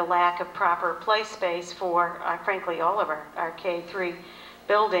about the lack of proper play space for, frankly, all of our K-3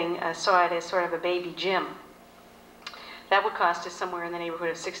 building saw it as sort of a baby gym. That would cost us somewhere in the neighborhood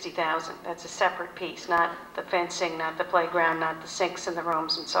of $60,000. That's a separate piece, not the fencing, not the playground, not the sinks in the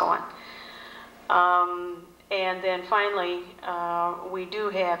rooms, and so on. And then finally, we do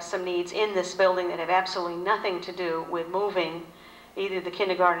have some needs in this building that have absolutely nothing to do with moving either the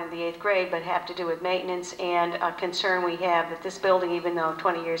kindergarten or the 8th grade, but have to do with maintenance and a concern we have that this building, even though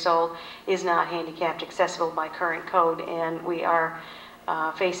 20 years old, is not handicapped accessible by current code, and we are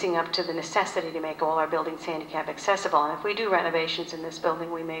facing up to the necessity to make all our buildings handicap accessible. And if we do renovations in this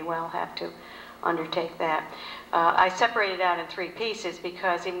building, we may well have to undertake that. I separated out in 3 pieces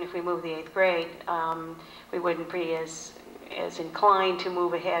because even if we move the 8th grade, we wouldn't be as inclined to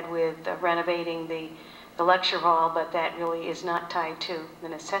move ahead with renovating the lecture hall, but that really is not tied to the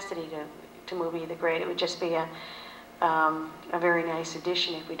necessity to move either grade. It would just be a very nice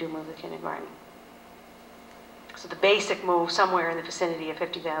addition if we do move the kindergarten. So the basic move somewhere in the vicinity of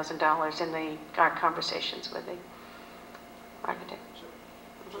 $50,000 in our conversations with the architect.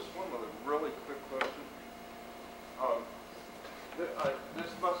 Just one other really quick question.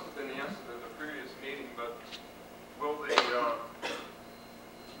 This must have been answered in the previous meeting, but will the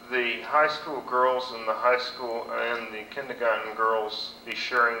high school girls and the high school and the kindergarten girls be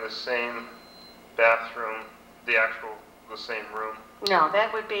sharing the same bathroom, the same room? No,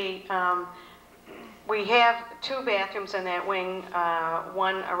 that would be, we have 2 bathrooms in that wing,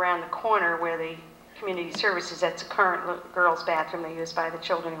 one around the corner where the community services, that's a current girls' bathroom they use by the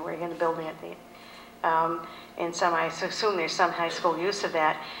children who are in the building at the, and some, I assume there's some high school use of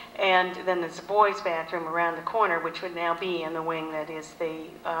that. And then there's a boys' bathroom around the corner, which would now be in the wing that is the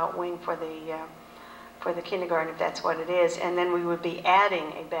wing for the kindergarten, if that's what it is. And then we would be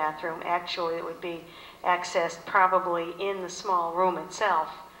adding a bathroom. Actually, it would be accessed probably in the small room itself,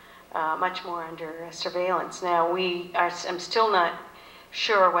 much more under surveillance. Now, I'm still not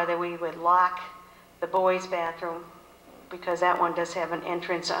sure whether we would lock the boys' bathroom, because that one does have an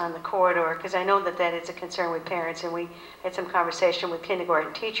entrance on the corridor, because I know that that is a concern with parents, and we had some conversation with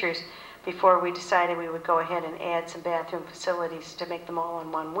kindergarten teachers before we decided we would go ahead and add some bathroom facilities to make them all in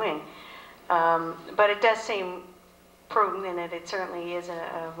one wing. But it does seem prudent, and it certainly is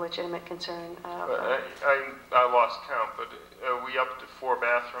a legitimate concern. I lost count, but are we up to 4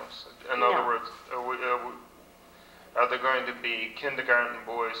 bathrooms? In other words, are there going to be kindergarten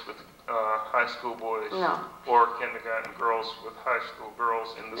boys with high school boys? No. Or kindergarten girls with high school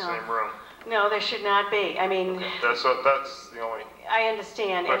girls in the same room? No, there should not be. I mean, okay. That's the only I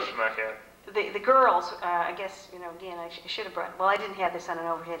understand. question I had. The girls, I guess, again, I should have brought, well, I didn't have this on an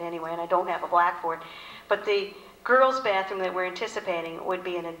overhead anyway, and I don't have a blackboard, but the girls' bathroom that we're anticipating would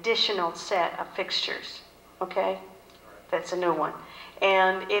be an additional set of fixtures, okay? That's a new one.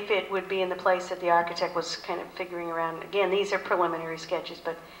 And if it would be in the place that the architect was kind of figuring around, again, these are preliminary sketches,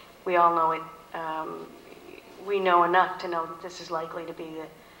 but we all know it, we know enough to know that this is likely to be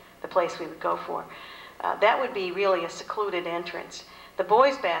the place we would go for. That would be really a secluded entrance. The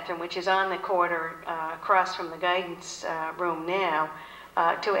boys' bathroom, which is on the corridor across from the guidance room now,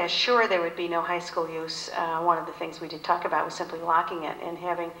 to assure there would be no high school use, one of the things we did talk about was simply locking it and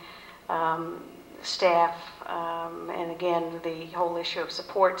having staff, and again, the whole issue of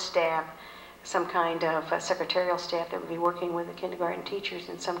support staff, some kind of secretarial staff that would be working with the kindergarten teachers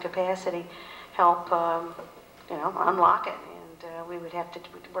in some capacity, help, unlock it. And we would have to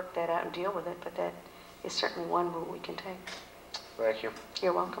work that out and deal with it, but that is certainly one route we can take. Thank you.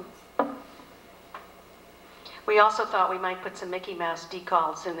 You're welcome. We also thought we might put some Mickey Mouse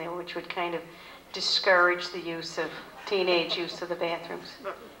decals in there, which would kind of discourage the use of teenage use of the bathrooms.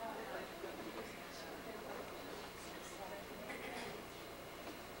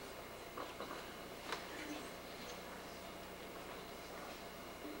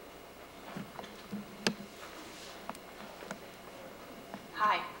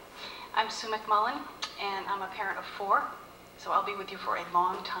 Hi, I'm Sue McMullen, and I'm a parent of 4, so I'll be with you for a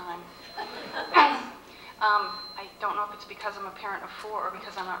long time. I don't know if it's because I'm a parent of 4 or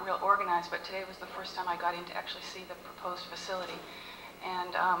because I'm not real organized, but today was the first time I got in to actually see the proposed facility,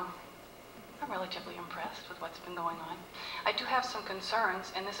 and I'm relatively impressed with what's been going on. I do have some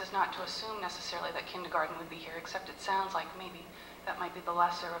concerns, and this is not to assume necessarily that kindergarten would be here, except it sounds like maybe that might be the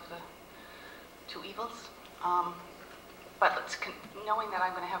lesser of the 2 evils. But knowing that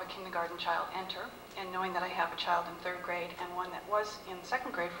I'm going to have a kindergarten child enter, and knowing that I have a child in 3rd grade and one that was in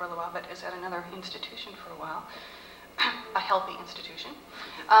 2nd grade for a little while, but is at another institution for a while, a healthy institution,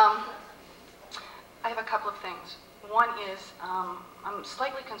 I have a couple of things. One is I'm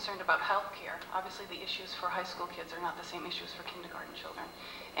slightly concerned about health care. Obviously, the issues for high school kids are not the same issues for kindergarten children,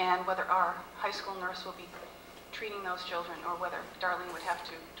 and whether our high school nurse will be treating those children or whether Darlene would have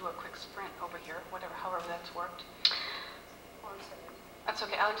to do a quick sprint over here, however that's worked. That's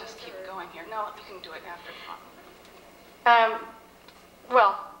okay, I'll just keep going here. No, you can do it after.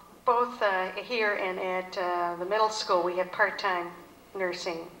 Well, both here and at the middle school, we have part-time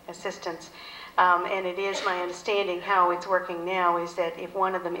nursing assistants. And it is my understanding how it's working now is that if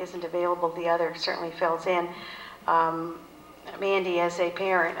one of them isn't available, the other certainly fills in. Mandy, as a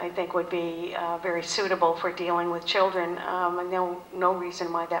parent, I think would be very suitable for dealing with children. No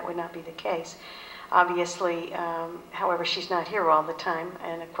reason why that would not be the case. Obviously, however, she's not here all the time,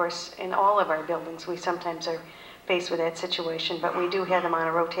 and of course, in all of our buildings, we sometimes are faced with that situation, but we do have them on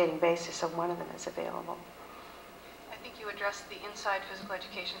a rotating basis, so one of them is available. I think you addressed the inside physical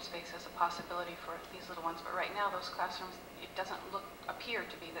education space as a possibility for these little ones, but right now, those classrooms, it doesn't appear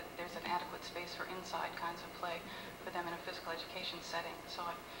to be that there's an adequate space for inside kinds of play for them in a physical education setting,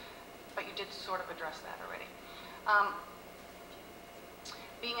 but you did sort of address that already.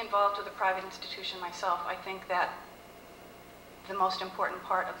 Being involved with a private institution myself, I think that the most important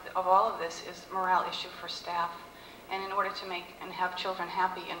part of all of this is morale issue for staff. And in order to make and have children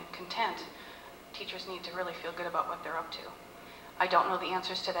happy and content, teachers need to really feel good about what they're up to. I don't know the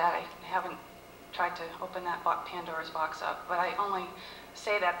answers to that. I haven't tried to open that Pandora's box up, but I only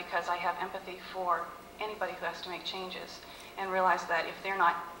say that because I have empathy for anybody who has to make changes and realize that if they're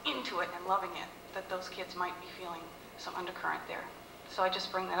not into it and loving it, that those kids might be feeling some undercurrent there. So I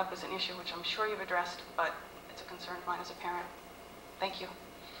just bring that up as an issue, which I'm sure you've addressed, but it's a concern of mine as a parent. Thank you.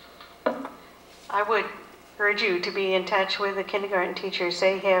 I would urge you to be in touch with the kindergarten teachers.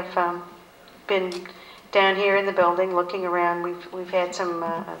 They have been down here in the building looking around. We've had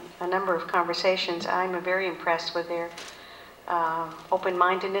a number of conversations. I'm very impressed with their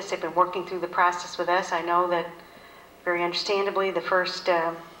open-mindedness. They've been working through the process with us. I know that very understandably the first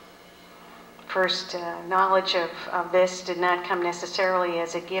knowledge of this did not come necessarily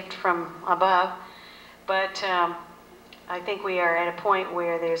as a gift from above, but I think we are at a point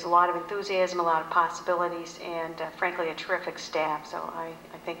where there's a lot of enthusiasm, a lot of possibilities, and frankly a terrific staff. So I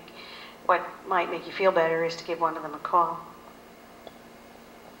think what might make you feel better is to give one of them a call.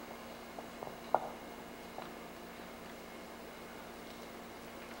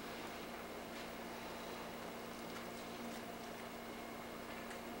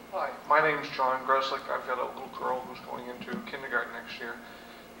 Hi, my name's John Greslick. I've got a little girl who's going into kindergarten next year,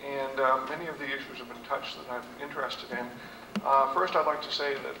 and many of the issues have been touched that I'm interested in. First, I'd like to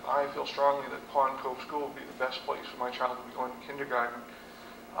say that I feel strongly that Pond Cove School would be the best place for my child to be going to kindergarten.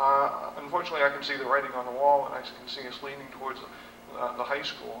 Unfortunately, I can see the writing on the wall, and I can see us leaning towards the high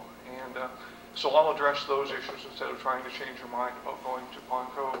school, and so I'll address those issues instead of trying to change your mind about going to Pond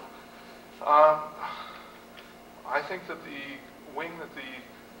Cove. I think that the wing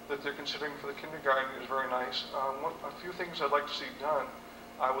that they're considering for the kindergarten is very nice. A few things I'd like to see done.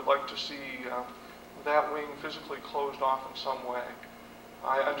 I would like to see that wing physically closed off in some way.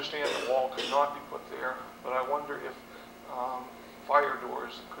 I understand the wall could not be put there, but I wonder if fire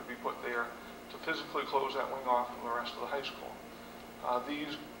doors could be put there to physically close that wing off from the rest of the high school.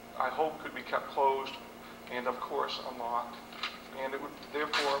 These, I hope, could be kept closed and, of course, unlocked, and it would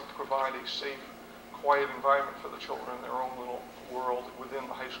therefore provide a safe, quiet environment for the children in their own little world within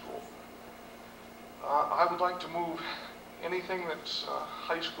the high school. I would like to move anything that's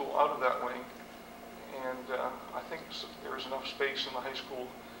high school out of that wing, and I think there is enough space in the high school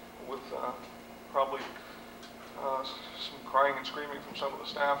with probably some crying and screaming from some of the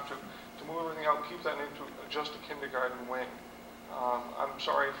staff to move everything out and keep that into just a kindergarten wing. I'm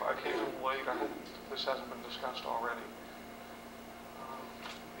sorry if I came a little late. I hope this hasn't been discussed already.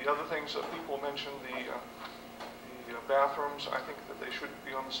 The other things that people mentioned, the bathrooms, I think that they should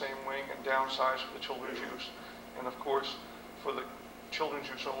be on the same wing and downsized for the children's use, and of course for the children's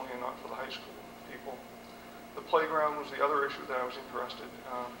use only and not for the high school people. The playground was the other issue that I was interested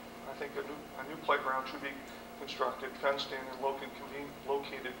in. I think a new playground should be constructed, fenced in, and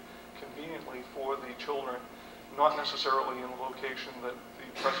located conveniently for the children, not necessarily in the location that the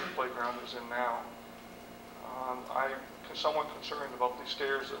present playground is in now. I'm somewhat concerned about the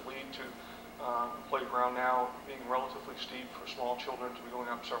stairs that lead to the playground now being relatively steep for small children to be going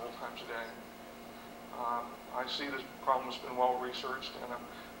up several times a day. I see this problem has been well researched, and I'm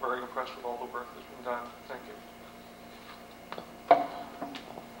very impressed with all the work that's been done. Thank you.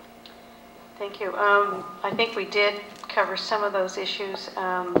 Thank you. I think we did cover some of those issues.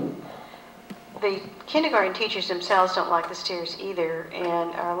 The kindergarten teachers themselves don't like the stairs either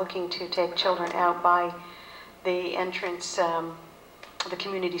and are looking to take children out by the entrance, the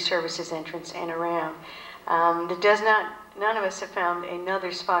community services entrance and around. None of us have found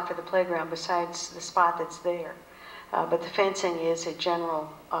another spot for the playground besides the spot that's there. But the fencing is a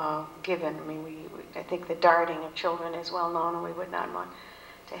general given. I mean, I think the darting of children is well known, and we would not want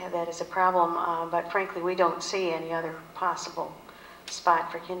to have that as a problem. But frankly, we don't see any other possible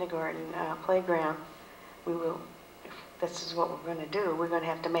spot for kindergarten playground. We will, if this is what we're going to do, we're going to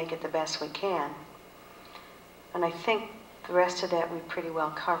have to make it the best we can. And I think the rest of that we pretty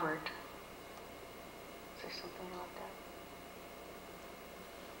well covered. Is there something like that?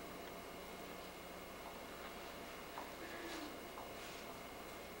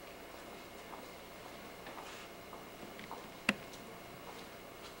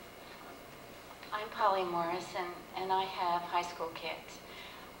 I'm Polly Morrison, and I have high school kids.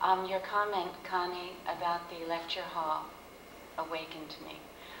 Your comment, Connie, about the lecture hall awakened me.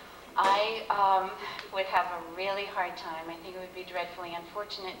 I would have a really hard time. I think it would be dreadfully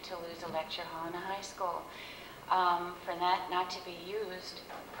unfortunate to lose a lecture hall in a high school. For that not to be used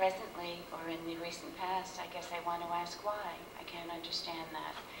presently or in the recent past, I guess I want to ask why. I can't understand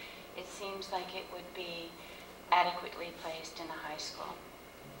that. It seems like it would be adequately placed in a high school,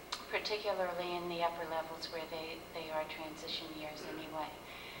 particularly in the upper levels where they are transition years anyway.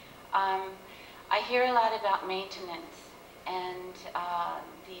 I hear a lot about maintenance and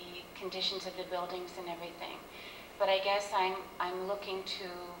the conditions of the buildings and everything. But I guess I'm looking to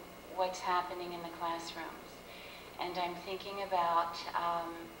what's happening in the classrooms. And I'm thinking about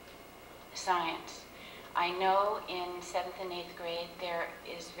science. I know in 7th and 8th grade there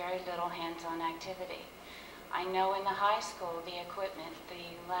is very little hands-on activity. I know in the high school the equipment,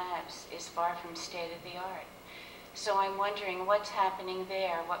 the labs, is far from state-of-the-art. So I'm wondering what's happening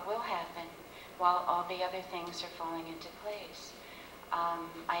there, what will happen while all the other things are falling into place.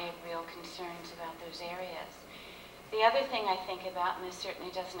 I have real concerns about those areas. The other thing I think about, and this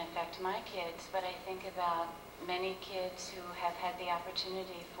certainly doesn't affect my kids, but I think about many kids who have had the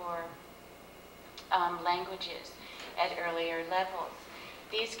opportunity for languages at earlier levels.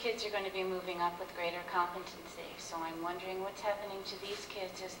 These kids are going to be moving up with greater competency, so I'm wondering what's happening to these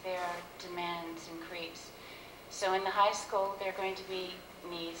kids as their demands increase. So in the high school, there are going to be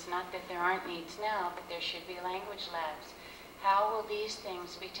needs, not that there aren't needs now, but there should be language labs. How will these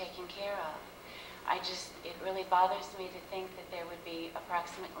things be taken care of? It really bothers me to think that there would be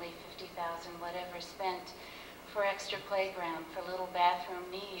approximately $50,000, whatever, spent for extra playground, for little bathroom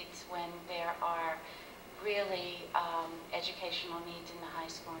needs, when there are really educational needs in the high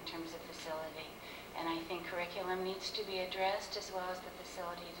school in terms of facility. And I think curriculum needs to be addressed as well as the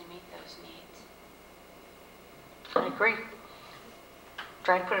facility to meet those needs. I agree.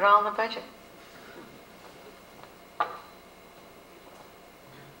 Try to put it all in the budget.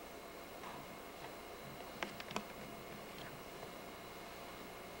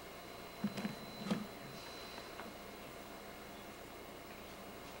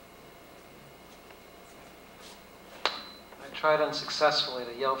 Tried unsuccessfully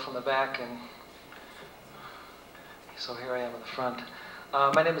to yell from the back, and so here I am in the front.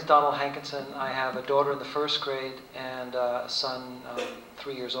 My name is Donald Hankinson. I have a daughter in the 1st grade and a son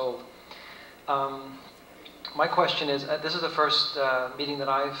 3 years old. My question is, this is the first meeting that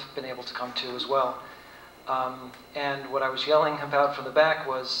I've been able to come to as well. And what I was yelling about from the back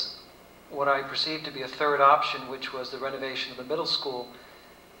was what I perceived to be a third option, which was the renovation of the middle school.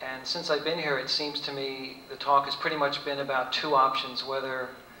 And since I've been here, it seems to me the talk has pretty much been about 2 options, whether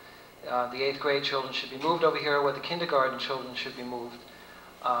the 8th grade children should be moved over here or whether the kindergarten children should be moved.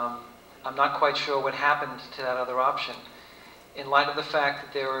 I'm not quite sure what happened to that other option. In light of the fact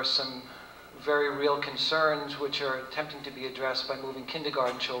that there are some very real concerns which are attempting to be addressed by moving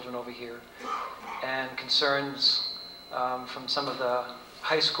kindergarten children over here, and concerns from some of the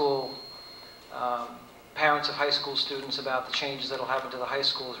high school parents of high school students about the changes that will happen to the high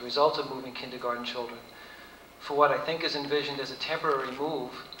school as a result of moving kindergarten children, for what I think is envisioned as a temporary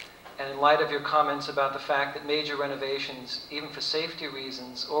move, and in light of your comments about the fact that major renovations, even for safety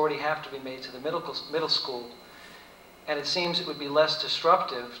reasons, already have to be made to the middle school, and it seems it would be less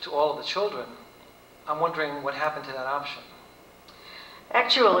disruptive to all of the children, I'm wondering what happened to that option.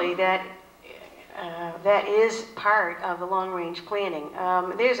 Actually, that is part of the long-range planning.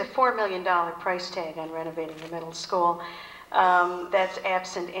 There's a $4 million price tag on renovating the middle school. That's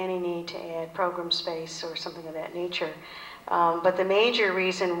absent any need to add program space or something of that nature. But the major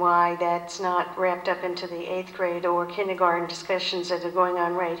reason why that's not wrapped up into the 8th grade or kindergarten discussions that are going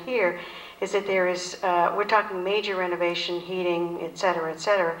on right here is that there is, we're talking major renovation, heating, et cetera, et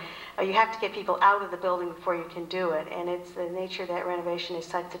cetera. You have to get people out of the building before you can do it, and it's the nature of that renovation is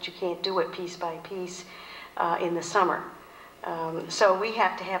such that you can't do it piece by piece in the summer. So we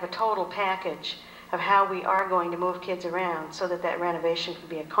have to have a total package of how we are going to move kids around so that that renovation can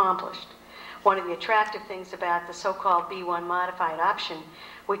be accomplished. One of the attractive things about the so-called B1 modified option,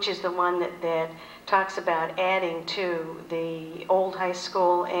 which is the one that talks about adding to the old high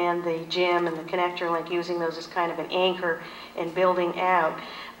school and the gym and the connector link, using those as kind of an anchor and building out.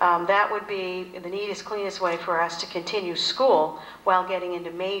 That would be the neatest, cleanest way for us to continue school while getting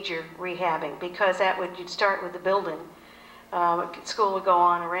into major rehabbing, because that would, you'd start with the building. School would go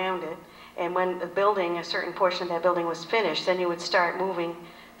on around it, and when the building, a certain portion of that building was finished, then you would start moving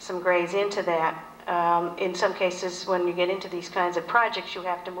some grades into that. In some cases, when you get into these kinds of projects, you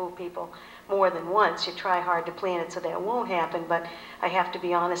have to move people more than once. You try hard to plan it so that won't happen, but I have to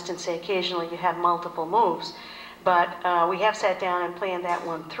be honest and say occasionally you have multiple moves. But we have sat down and planned that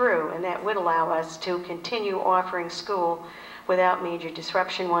one through, and that would allow us to continue offering school without major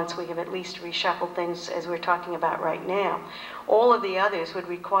disruption once we have at least reshuffled things as we're talking about right now. All of the others would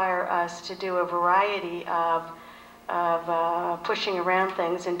require us to do a variety of pushing around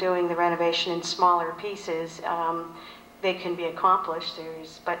things and doing the renovation in smaller pieces. They can be accomplished.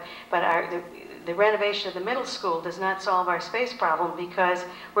 But the renovation of the middle school does not solve our space problem, because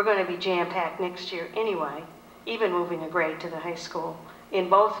we're going to be jam-packed next year anyway, even moving a grade to the high school in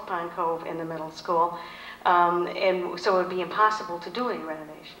both Pond Cove and the middle school. And so it would be impossible to do any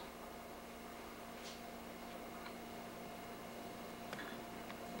renovation.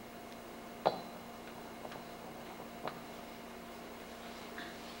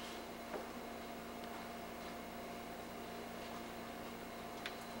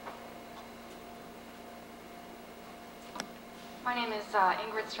 My name is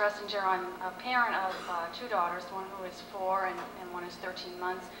Ingrid Stressinger. I'm a parent of two daughters, one who is 4 and one is 13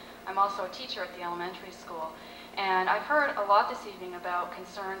 months. I'm also a teacher at the elementary school. And I've heard a lot this evening about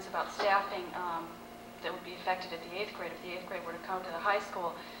concerns about staffing that would be affected at the 8th grade if the 8th grade were to come to the high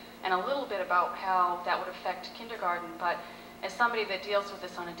school, and a little bit about how that would affect kindergarten. But as somebody that deals with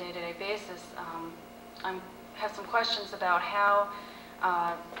this on a day-to-day basis, I have some questions about how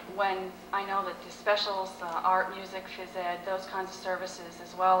when I know that the specials, art, music, phys ed, those kinds of services,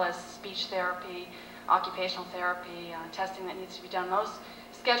 as well as speech therapy, occupational therapy, testing that needs to be done, those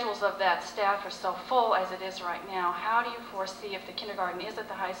schedules of that staff are so full as it is right now. How do you foresee, if the kindergarten is at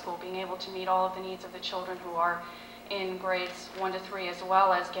the high school, being able to meet all of the needs of the children who are in grades 1 to 3, as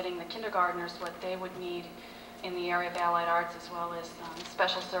well as getting the kindergartners what they would need in the area of allied arts, as well as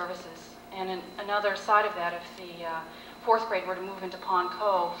special services? And another side of that, if the 4th grade were to move into Pond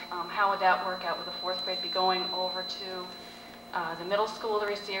Cove, how would that work out? Would the 4th grade be going over to the middle school to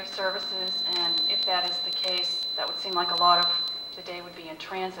receive services? And if that is the case, that would seem like a lot of the day would be in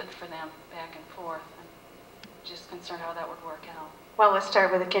transit for them back and forth. I'm just concerned how that would work out. Well, let's start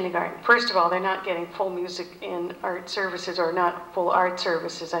with the kindergarten. First of all, they're not getting full music and art services, or not full art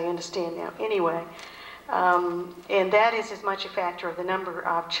services, I understand now, anyway. And that is as much a factor of the number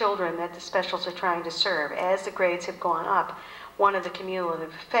of children that the specials are trying to serve. As the grades have gone up, one of the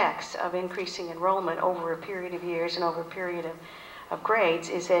cumulative effects of increasing enrollment over a period of years and over a period of grades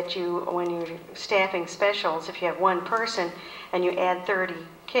is that when you're staffing specials, if you have one person and you add 30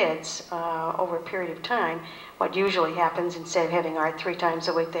 kids over a period of time, what usually happens, instead of having art 3 times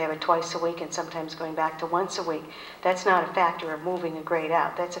a week, they have it twice a week and sometimes going back to once a week. That's not a factor of moving a grade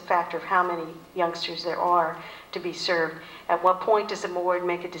out. That's a factor of how many youngsters there are to be served. At what point does the board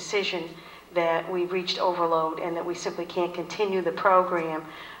make a decision that we've reached overload and that we simply can't continue the program?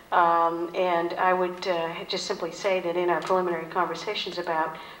 And I would just simply say that in our preliminary conversations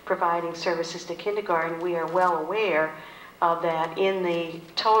about providing services to kindergarten, we are well aware of that in the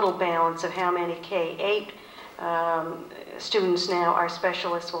total balance of how many K-8 students now our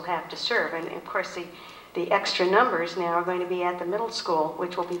specialists will have to serve. And of course, the extra numbers now are going to be at the middle school,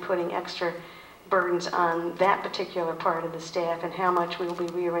 which will be putting extra burdens on that particular part of the staff, and how much we will be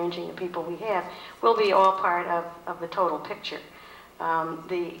rearranging the people we have will be all part of the total picture.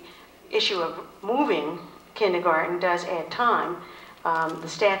 The issue of moving kindergarten does add time. The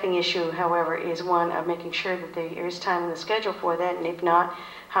staffing issue, however, is one of making sure that there is time in the schedule for that, and if not,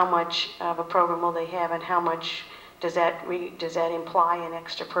 how much of a program will they have, and how much does that imply an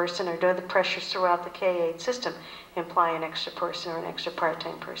extra person, or do the pressures throughout the K-8 system imply an extra person or an extra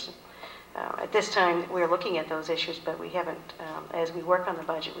part-time person? At this time, we're looking at those issues, but we haven't, as we work on the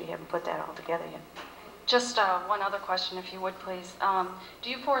budget, we haven't put that all together yet. Just one other question, if you would, please. Do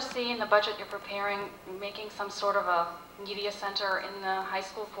you foresee in the budget you're preparing making some sort of a media center in the high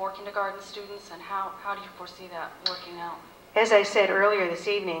school for kindergarten students, and how do you foresee that working out? As I said earlier this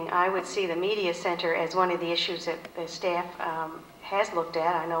evening, I would see the media center as one of the issues that the staff has looked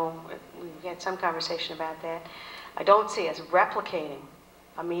at. I know we've had some conversation about that. I don't see us replicating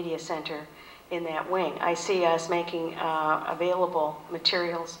a media center in that wing. I see us making available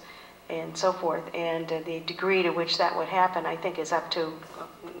materials and so forth, and the degree to which that would happen, I think, is up to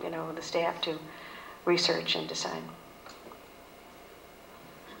the staff to research and decide.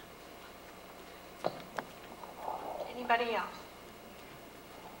 Anybody else?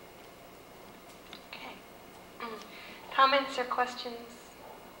 Okay. Comments or questions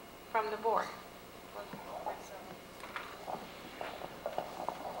from the board?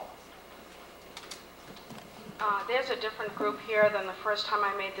 There's a different group here than the first time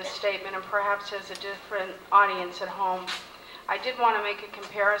I made this statement, and perhaps there's a different audience at home. I did want to make a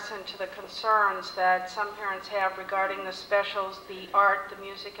comparison to the concerns that some parents have regarding the specials, the art, the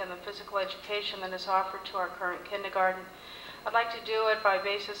music, and the physical education that is offered to our current kindergarten. I'd like to do it by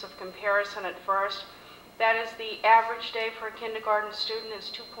basis of comparison at first. That is, the average day for a kindergarten student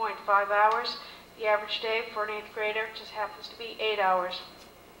is 2.5 hours. The average day for an 8th grader just happens to be 8 hours.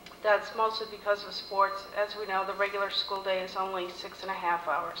 That's mostly because of sports. As we know, the regular school day is only 6.5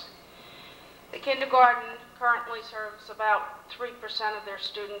 hours. The kindergarten currently serves about 3% of their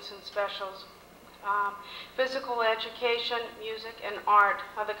students in specials. Physical education, music, and art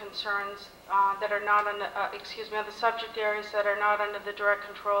are the concerns that are not under, are the subject areas that are not under the direct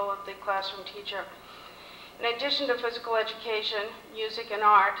control of the classroom teacher. In addition to physical education, music and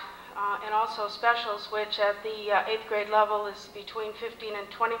art, and also specials, which at the 8th grade level is between 15 and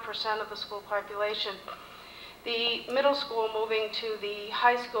 20% of the school population. The middle school moving to the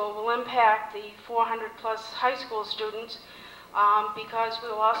high school will impact the 400 plus high school students because we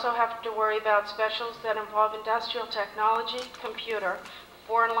will also have to worry about specials that involve industrial technology, computer,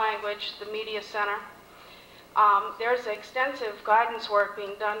 foreign language, the media center. There's extensive guidance work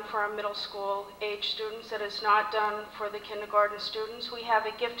being done for our middle school age students that is not done for the kindergarten students. We have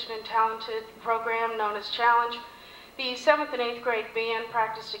a gifted and talented program known as Challenge. The 7th and 8th grade band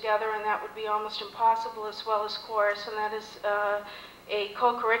practice together, and that would be almost impossible, as well as chorus, and that is a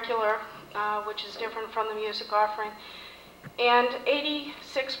co-curricular, which is different from the music offering. And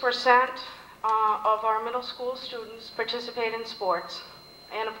 86% of our middle school students participate in sports.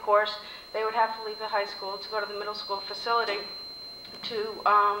 And of course, they would have to leave the high school to go to the middle school facility to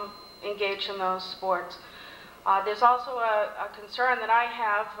engage in those sports. There's also a concern that I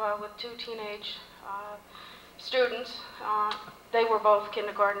have with 2 teenage students. They were both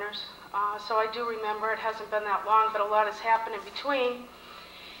kindergartners, so I do remember, it hasn't been that long, but a lot has happened in between.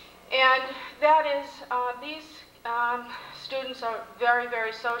 And that is, these students are very,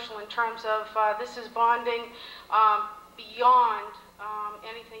 very social in terms of this is bonding beyond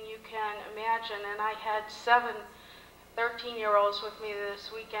anything you can imagine. And I had 7 13-year-olds with me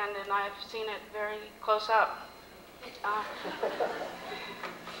this weekend, and I've seen it very close up.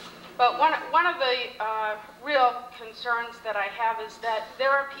 But one of the real concerns that I have is that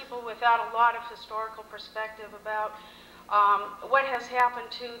there are people without a lot of historical perspective about what has happened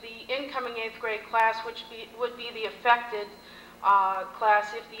to the incoming 8th grade class, which would be the affected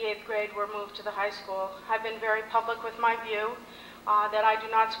class if the 8th grade were moved to the high school. I've been very public with my view that I do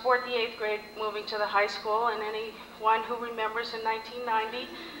not support the 8th grade moving to the high school, and anyone who remembers in 1990,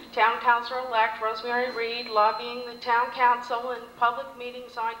 Town Councilor-elect Rosemary Reed lobbying the Town Council in public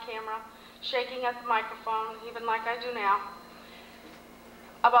meetings on camera, shaking at the microphone, even like I do now,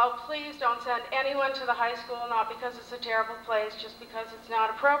 about please don't send anyone to the high school, not because it's a terrible place, just because it's not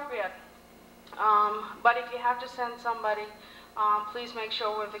appropriate. But if you have to send somebody, please make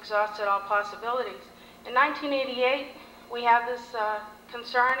sure we've exhausted all possibilities. In 1988, we had this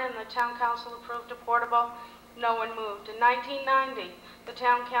concern, and the Town Council approved a portable. No one moved. In 1990, the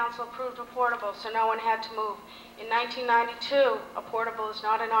Town Council approved a portable, so no one had to move. In 1992, a portable is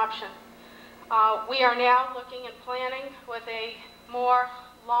not an option. We are now looking and planning with a more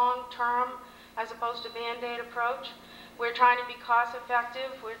long-term, as opposed to Band-Aid approach. We're trying to be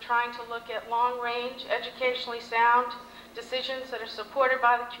cost-effective. We're trying to look at long-range, educationally sound decisions that are supported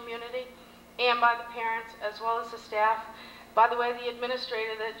by the community and by the parents, as well as the staff. By the way, the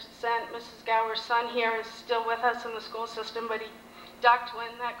administrator that sent Mrs. Gower's son here is still with us in the school system, but he ducked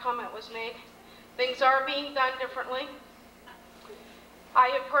when that comment was made. Things are being done differently. I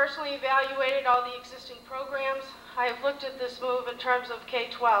have personally evaluated all the existing programs. I have looked at this move in terms of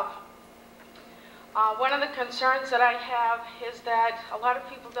K-12. One of the concerns that I have is that a lot of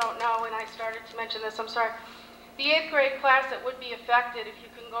people don't know, and I started to mention this, I'm sorry, the 8th grade class that would be affected, if you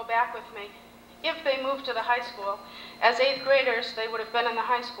can go back with me, if they moved to the high school, as 8th graders, they would have been in the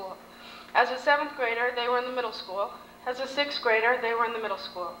high school. As a 7th grader, they were in the middle school. As a 6th grader, they were in the middle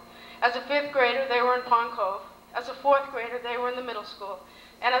school. As a 5th grader, they were in Pond Cove. As a 4th grader, they were in the middle school.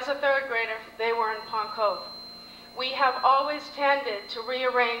 And as a 3rd grader, they were in Pond Cove. We have always tended to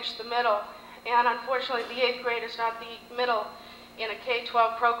rearrange the middle, and unfortunately, the 8th grade is not the middle in a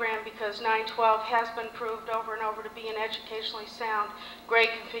K-12 program because 9-12 has been proved over and over to be an educationally sound grade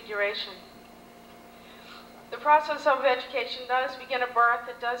configuration. The process of education does begin at birth.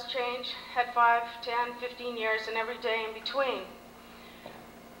 It does change at 5, 10, 15 years and every day in between.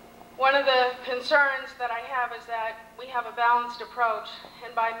 One of the concerns that I have is that we have a balanced approach,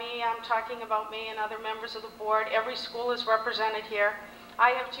 and by me, I'm talking about me and other members of the board. Every school is represented here.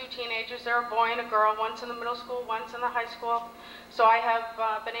 I have 2 teenagers. They're a boy and a girl, one's in the middle school, one's in the high school. So I have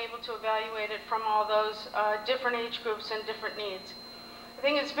been able to evaluate it from all those different age groups and different needs. I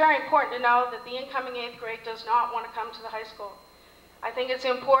think it's very important to know that the incoming 8th grade does not want to come to the high school. I think it's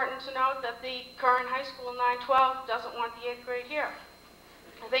important to note that the current high school 9-12 doesn't want the 8th grade here.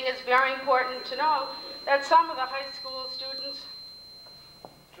 I think it's very important to know that some of the high school students...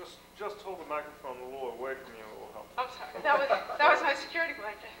 Just hold the microphone a little away from you, it will help. I'm sorry, that was my security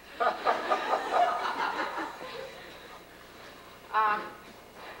blanket.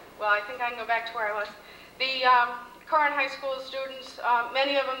 Well, I think I can go back to where I was. The current high school students,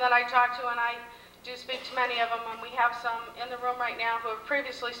 many of them that I talk to, and I do speak to many of them, and we have some in the room right now who have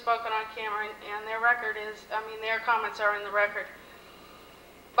previously spoken on camera, and their record is, I mean, their comments are in the record.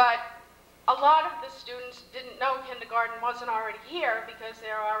 But a lot of the students didn't know kindergarten wasn't already here because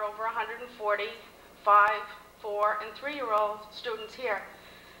there are over 140 5, 4, and 3-year-old students here.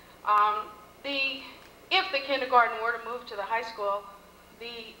 If the kindergarten were to move to the high school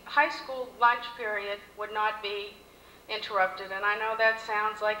lunch period would not be interrupted. And I know that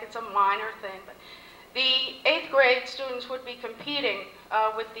sounds like it's a minor thing, but the 8th grade students would be competing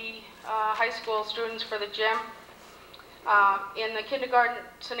with the high school students for the gym. In the kindergarten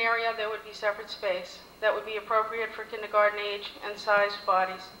scenario, there would be separate space that would be appropriate for kindergarten age and sized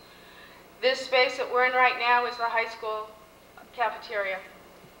bodies. This space that we're in right now is the high school cafeteria.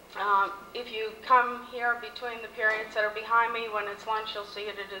 If you come here between the periods that are behind me, when it's lunch, you'll see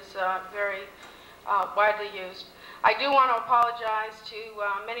it is very widely used. I do want to apologize to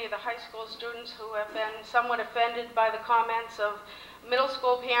many of the high school students who have been somewhat offended by the comments of middle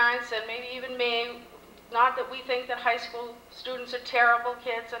school parents and maybe even me. Not that we think that high school students are terrible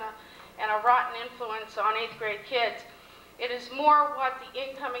kids and a rotten influence on 8th grade kids. It is more what the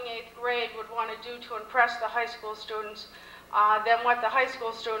incoming 8th grade would want to do to impress the high school students than what the high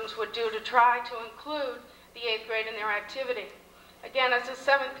school students would do to try to include the 8th grade in their activity. Again, as a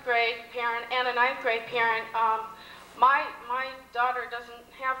 7th grade parent and a 9th grade parent, my daughter doesn't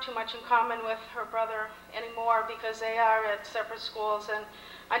have too much in common with her brother anymore because they are at separate schools, and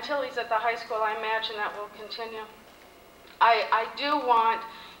until he's at the high school, I imagine that will continue. I do want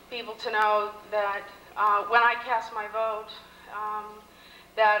people to know that when I cast my vote,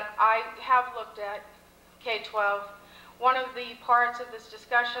 that I have looked at K-12. One of the parts of this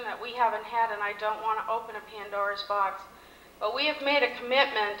discussion that we haven't had, and I don't want to open a Pandora's box, but we have made a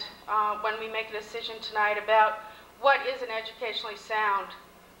commitment when we make a decision tonight about what is an educationally sound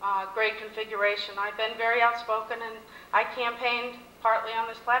grade configuration. I've been very outspoken and I campaigned partly on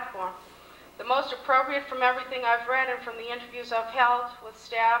this platform. The most appropriate from everything I've read and from the interviews I've held with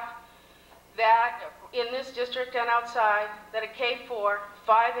staff, that in this district and outside, that a K-4,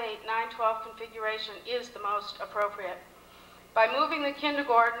 5-8, 9-12 configuration is the most appropriate. By moving the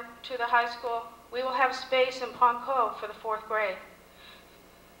kindergarten to the high school, we will have space in Pond Cove for the 4th grade.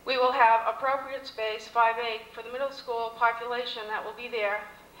 We will have appropriate space, 5-8, for the middle school population that will be there,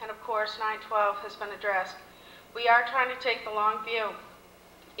 and of course 9-12 has been addressed. We are trying to take the long view.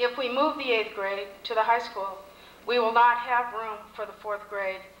 If we move the 8th grade to the high school, we will not have room for the 4th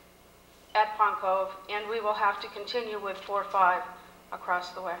grade at Pond Cove, and we will have to continue with 4-5 across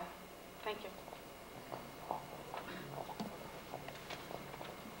the way. Thank you.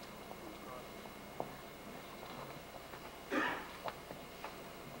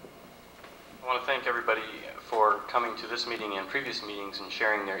 I want to thank everybody for coming to this meeting and previous meetings and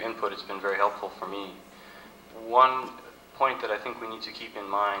sharing their input. It's been very helpful for me. One point that I think we need to keep in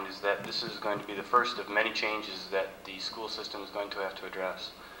mind is that this is going to be the first of many changes that the school system is going to have to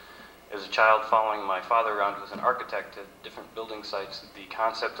address. As a child following my father around, who was an architect at different building sites, the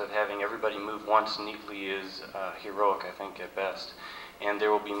concept of having everybody move once neatly is heroic, I think, at best. And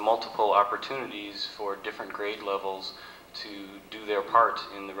there will be multiple opportunities for different grade levels to do their part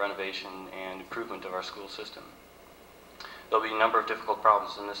in the renovation and improvement of our school system. There'll be a number of difficult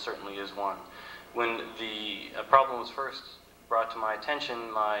problems, and this certainly is one. When the problem was first brought to my attention,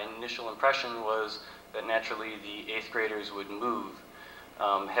 my initial impression was that naturally the 8th graders would move.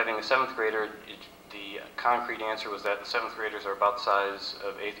 Having a 7th grader, the concrete answer was that the 7th graders are about the size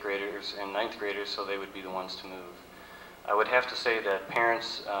of 8th graders and 9th graders, so they would be the ones to move. I would have to say that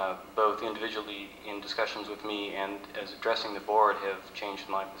parents, both individually in discussions with me and as addressing the board, have changed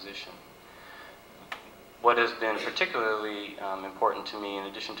my position. What has been particularly important to me, in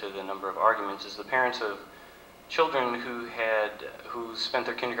addition to the number of arguments, is the parents of children who spent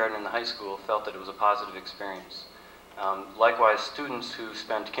their kindergarten in the high school felt that it was a positive experience. Likewise, students who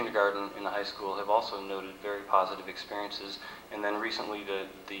spent kindergarten in the high school have also noted very positive experiences, and then recently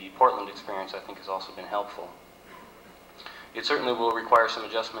the Portland experience, I think, has also been helpful. It certainly will require some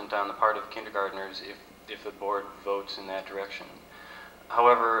adjustment on the part of kindergartners if the board votes in that direction.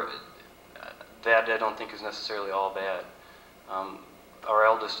 However, that I don't think is necessarily all bad. Our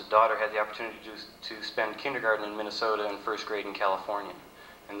eldest daughter had the opportunity to spend kindergarten in Minnesota and 1st grade in California,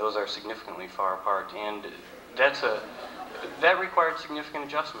 and those are significantly far apart. And that required significant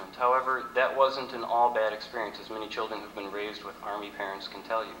adjustment. However, that wasn't an all bad experience, as many children who've been raised with Army parents can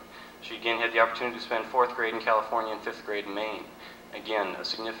tell you. She again had the opportunity to spend 4th grade in California and 5th grade in Maine. Again, a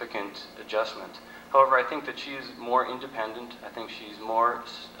significant adjustment. However, I think that she's more independent. I think she's more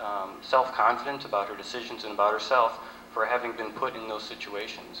self-confident about her decisions and about herself for having been put in those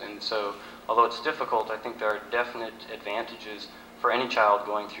situations. And so, although it's difficult, I think there are definite advantages for any child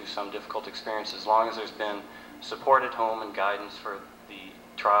going through some difficult experience, as long as there's been support at home and guidance for the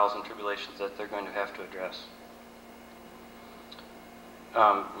trials and tribulations that they're going to have to address.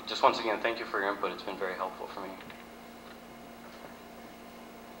 Just once again, thank you for your input. It's been very helpful for me.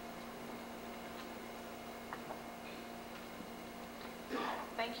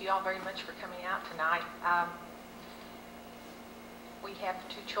 Thank you all very much for coming out tonight. We have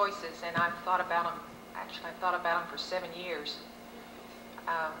two choices, and I've thought about them. Actually, I've thought about them for 7 years.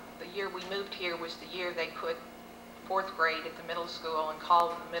 The year we moved here was the year they put 4th grade at the middle school and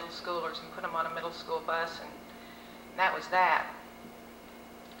called the middle schoolers and put them on a middle school bus, and that was that.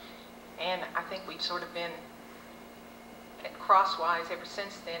 And I think we've sort of been at crosswise ever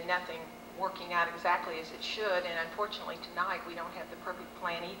since then, nothing working out exactly as it should, and unfortunately tonight we don't have the perfect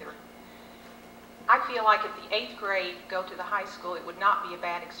plan either. I feel like if the 8th grade go to the high school, it would not be a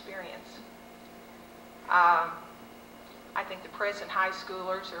bad experience. I think the present high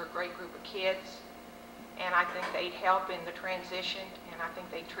schoolers are a great group of kids, and I think they'd help in the transition, and I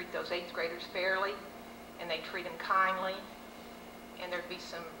think they treat those 8th graders fairly, and they treat them kindly, and there'd be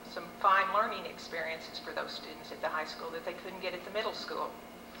some fine learning experiences for those students at the high school that they couldn't get at the middle school.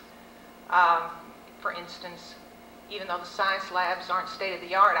 For instance, even though the science labs aren't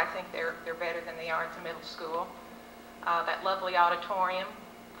state-of-the-art, I think they're better than they are at the middle school. That lovely auditorium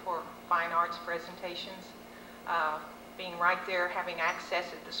for fine arts presentations, being right there, having access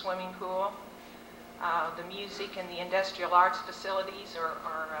at the swimming pool. The music and the industrial arts facilities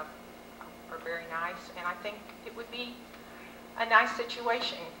are very nice, and I think it would be a nice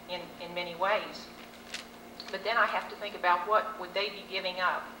situation in many ways. But then I have to think about what would they be giving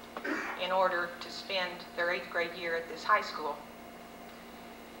up in order to spend their 8th grade year at this high school.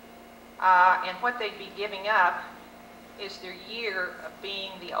 And what they'd be giving up is their year of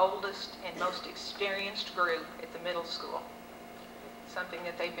being the oldest and most experienced group at the middle school. Something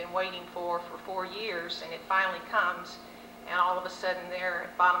that they've been waiting for 4 years, and it finally comes, and all of a sudden they're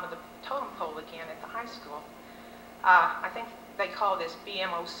at the bottom of the totem pole again at the high school. I think they call this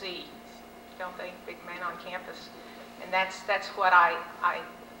BMOC, don't they, Big Man on Campus? And that's what I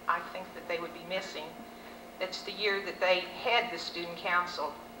think that they would be missing. It's the year that they head the student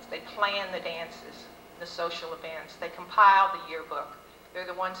council. They plan the dances, the social events. They compile the yearbook. They're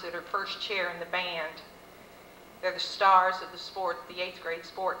the ones that are first chair in the band. They're the stars of the sport, the 8th grade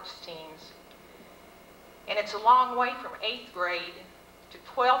sports teams. And it's a long way from 8th grade to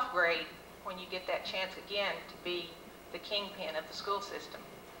 12th grade when you get that chance again to be the kingpin of the school system.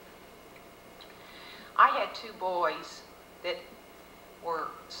 I had 2 boys that were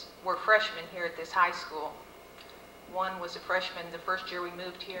freshmen here at this high school. One was a freshman the first year we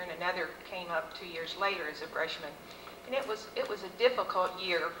moved here, and another came up 2 years later as a freshman. And it was a difficult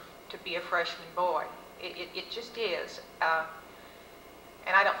year to be a freshman boy. It just is.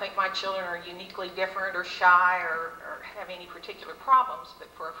 And I don't think my children are uniquely different or shy or have any particular problems, but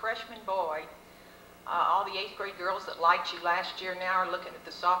for a freshman boy, all the 8th grade girls that liked you last year now are looking at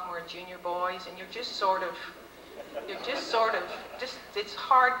the sophomore and junior boys, and it's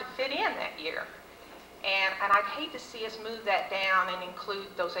hard to fit in that year. And I'd hate to see us move that down and include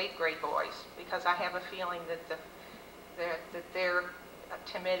those 8th grade boys, because I have a feeling that their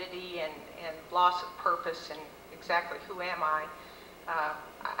timidity and loss of purpose and exactly who am I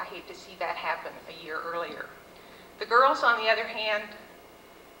hate to see that happen a year earlier. The girls, on the other hand,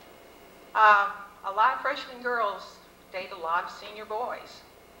 a lot of freshman girls date a lot of senior boys.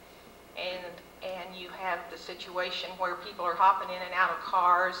 And you have the situation where people are hopping in and out of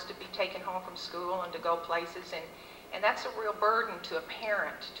cars to be taken home from school and to go places, and that's a real burden to a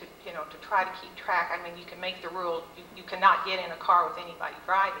parent to try to keep track. I mean, you can make the rule you cannot get in a car with anybody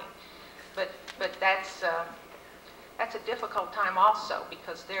driving, but that's a difficult time also,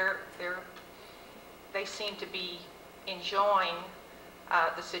 because they seem to be enjoying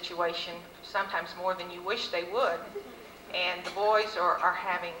the situation sometimes more than you wish they would. And the boys are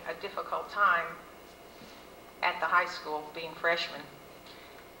having a difficult time at the high school being freshmen.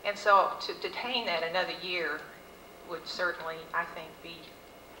 And so to detain that another year would certainly, I think, be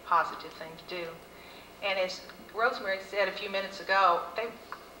a positive thing to do. And as Rosemary said a few minutes ago,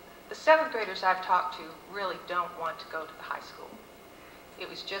 the 7th graders I've talked to really don't want to go to the high school. It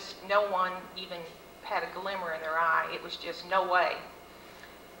was just no one even had a glimmer in their eye. It was just no way,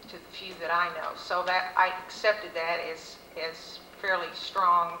 to the few that I know. So that I accepted that as fairly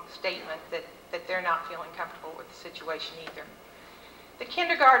strong statement that they're not feeling comfortable with the situation either. The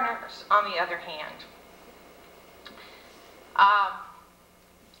kindergartners, on the other hand, I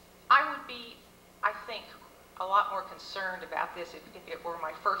would be, I think, a lot more concerned about this if it were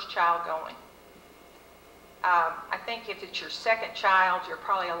my first child going. I think if it's your second child, you're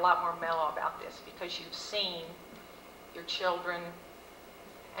probably a lot more mellow about this, because you've seen your children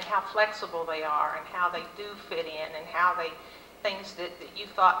and how flexible they are and how they do fit in and how things that you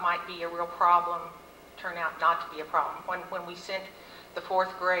thought might be a real problem turn out not to be a problem. When we sent the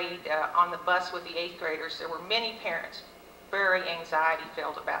 4th grade on the bus with the 8th graders, there were many parents very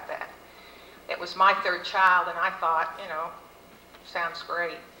anxiety-filled about that. It was my 3rd child, and I thought, you know, sounds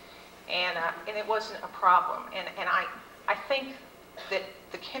great. And it wasn't a problem. And I think that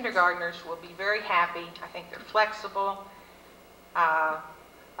the kindergartners will be very happy. I think they're flexible.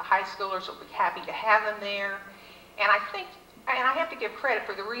 The high schoolers will be happy to have them there. And I think, and I have to give credit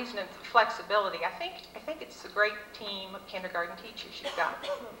for the reason of the flexibility. I think it's a great team of kindergarten teachers you've got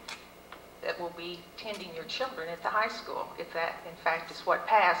that will be tending your children at the high school, if that, in fact, is what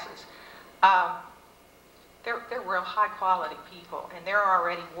passes. They're real high-quality people, and they're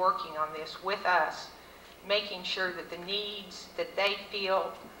already working on this with us, making sure that the needs that they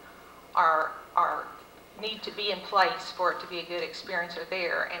feel need to be in place for it to be a good experience are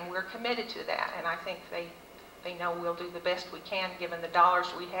there, and we're committed to that. And I think they know we'll do the best we can given the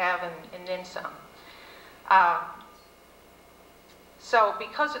dollars we have and then some. So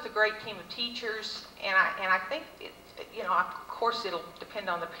because of the great team of teachers, and I think, you know, of course it'll depend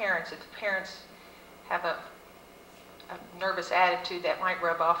on the parents. If the parents have a nervous attitude, that might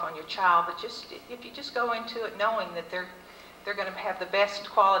rub off on your child, but if you just go into it knowing that they're going to have the best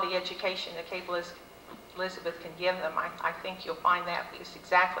quality education that Cape Elizabeth can give them, I think you'll find that is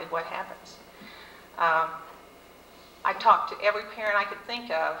exactly what happens. I talked to every parent I could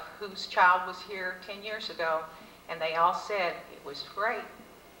think of whose child was here 10 years ago, and they all said it was great.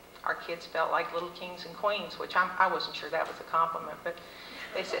 Our kids felt like little kings and queens, which I wasn't sure that was a compliment, but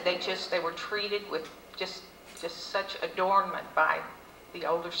they said they were treated with just such adornment by the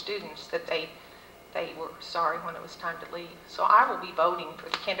older students that they were sorry when it was time to leave. So I will be voting for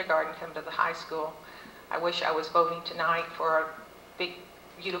the kindergarten to come to the high school. I wish I was voting tonight for a big,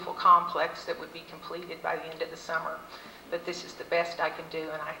 beautiful complex that would be completed by the end of the summer. But this is the best I can do,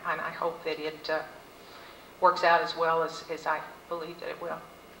 and I hope that it works out as well as I believe that it will.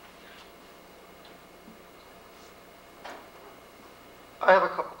 I have a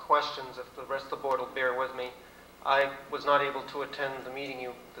couple questions, if the rest of the board will bear with me. I was not able to attend the meeting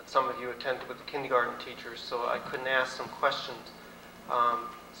that some of you attended with the kindergarten teachers, so I couldn't ask some questions.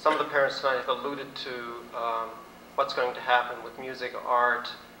 Some of the parents tonight have alluded to what's going to happen with music, art,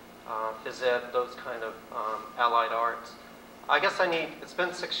 phys ed, those kind of allied arts. I guess it's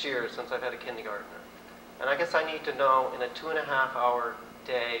been 6 years since I've had a kindergartner, and I guess I need to know in a 2.5-hour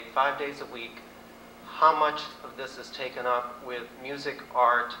day, 5 days a week, how much of this is taken up with music,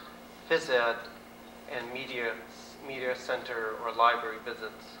 art, phys ed, and media center or library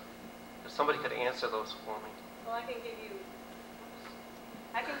visits. If somebody could answer those for me. Well, I can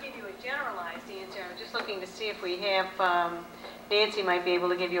give you a generalized answer. I'm just looking to see if we have, Nancy might be able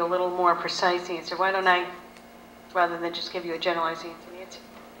to give you a little more precise answer. Why don't I, rather than just give you a generalized answer, Nancy?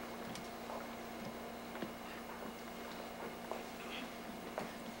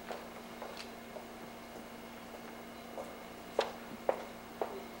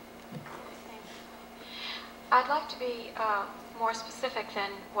 I'd like to be more specific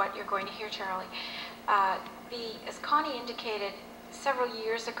than what you're going to hear, Charlie. As Connie indicated, several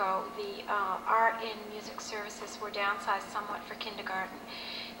years ago, the art and music services were downsized somewhat for kindergarten.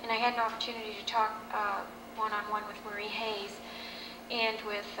 And I had an opportunity to talk one-on-one with Marie Hayes and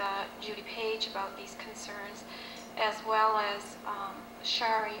with Judy Page about these concerns, as well as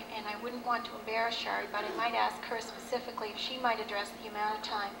Shari. And I wouldn't want to embarrass Shari, but I might ask her specifically if she might address the amount of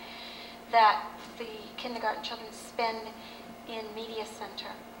time that the kindergarten children spend in media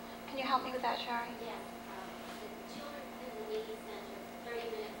center. Can you help me with that, Shari? Yes. The children in the media center, 30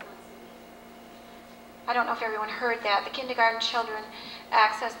 minutes once a week. I don't know if everyone heard that. The kindergarten children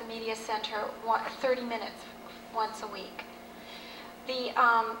access the media center 30 minutes once a week. The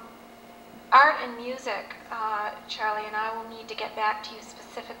art and music, Charlie and I will need to get back to you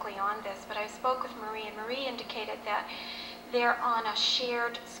specifically on this, but I spoke with Marie, and Marie indicated that they're on a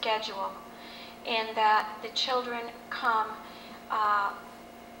shared schedule, and that the children come,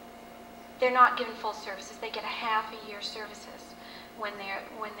 they're not given full services. They get a half-a-year services when they're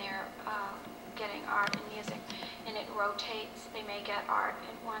getting art and music, and it rotates. They may get art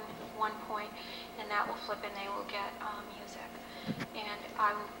at one point, and that will flip, and they will get music. And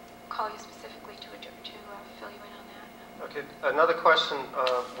I will call you specifically to fill you in on that. Okay. Another question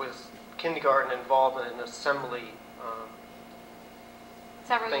was kindergarten involvement in assembly.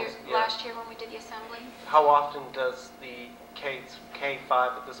 Several years, yeah. Last year when we did the assembly. How often does the K-5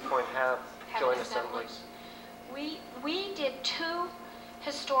 at this point have joint assemblies? We did 2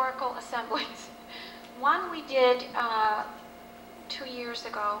 historical assemblies. One we did 2 years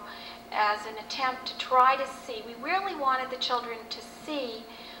ago as an attempt to try to see. We really wanted the children to see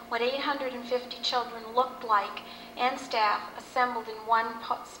what 850 children looked like and staff assembled in one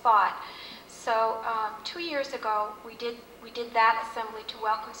spot. So 2 years ago, we did that assembly to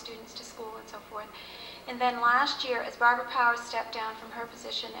welcome students to school and so forth. And then last year, as Barbara Powers stepped down from her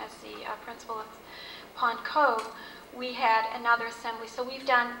position as the principal of Pond Cove, we had another assembly. So we've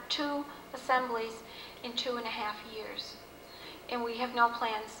done 2 assemblies in 2.5 years. And we have no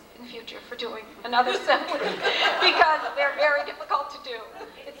plans in the future for doing another assembly because they're very difficult to do.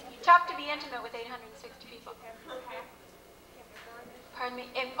 It's tough to be intimate with 860 people. Pardon me?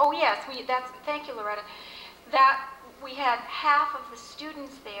 And, oh yes, thank you, Loretta. That we had half of the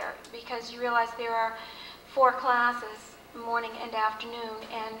students there because you realize there are 4 classes, morning and afternoon,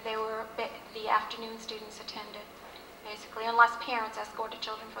 and the afternoon students attended, basically, unless parents escorted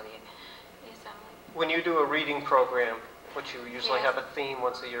children for the assembly. When you do a reading program, which you usually have a theme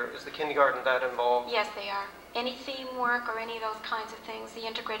once a year, is the kindergarten that involved? Yes, they are. Any theme work or any of those kinds of things, the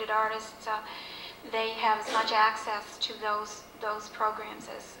integrated artists, they have as much access to those programs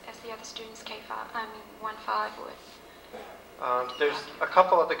as the other students, 1-5 would. There's a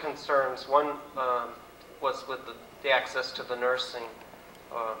couple of the concerns. One was with the access to the nursing.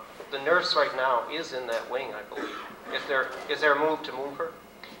 The nurse right now is in that wing, I believe. Is there a move to move her?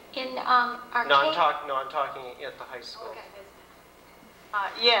 In our No, I'm talking at the high school. Okay.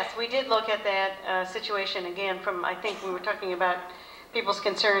 Yes, we did look at that situation again from, I think we were talking about people's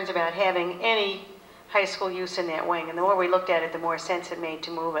concerns about having any high school use in that wing. And the more we looked at it, the more sense it made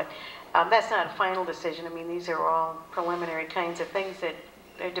to move it. That's not a final decision. I mean, these are all preliminary kinds of things that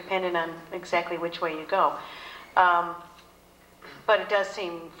are dependent on exactly which way you go. But it does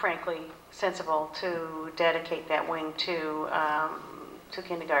seem, frankly, sensible to dedicate that wing to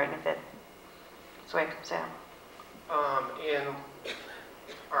kindergarten if that's the way it comes out. In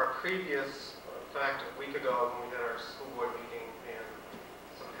our previous, in fact, a week ago when we had our school board meeting and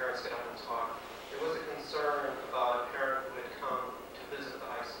some parents got up and talked, there was a concern about a parent who had come to visit the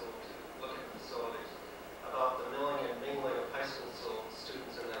high school to look at the facilities about the milling and mingling of high school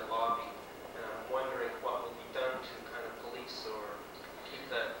students in that lobby. And I'm wondering what will be done to kind of police or keep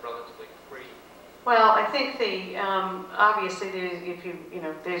that relatively free. Well, I think obviously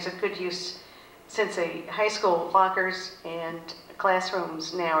there's a good use since the high school lockers and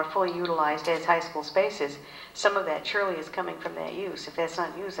classrooms now are fully utilized as high school spaces. Some of that surely is coming from that use. If that's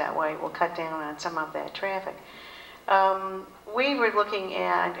not used that way, it will cut down on some of that traffic. We were looking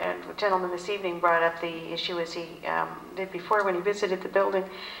at, and a gentleman this evening brought up the issue as he did before when he visited the building,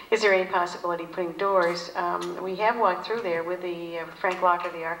 is there any possibility of putting doors? We have walked through there with Frank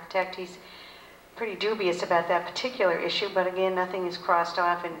Locker, the architect. He's pretty dubious about that particular issue, but again, nothing is crossed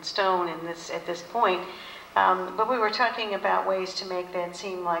off in stone at this point. But we were talking about ways to make that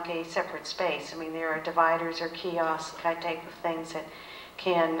seem like a separate space. I mean, there are dividers or kiosks type of things that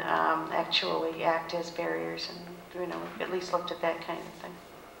can actually act as barriers, and at least looked at that kind of thing.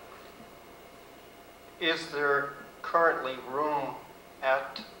 Is there currently room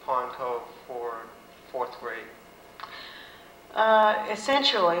at Pond Cove for 4th grade?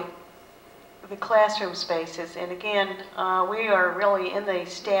 Essentially, the classroom spaces, and again, we are really in the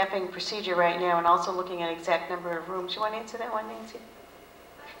staffing procedure right now and also looking at exact number of rooms. You want to answer that one, Nancy?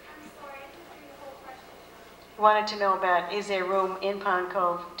 I'm sorry, I didn't hear your whole question. Wanted to know about, is there room in Pond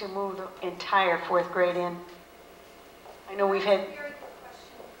Cove to move the entire 4th grade in? I know we've had... Very good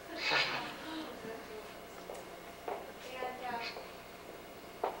question.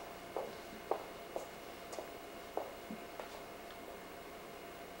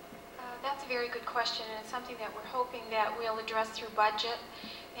 That's a very good question, and it's something that we're hoping that we'll address through budget,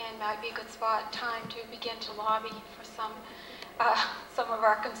 and might be a good time to begin to lobby for some of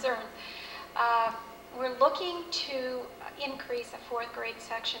our concerns. We're looking to increase a 4th grade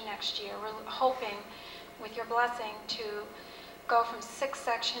section next year. We're hoping, with your blessing, to go from 6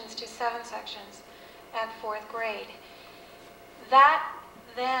 sections to 7 sections at 4th grade. That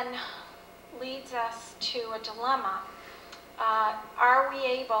then leads us to a dilemma. Are we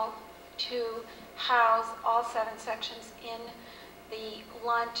able to house all 7 sections in the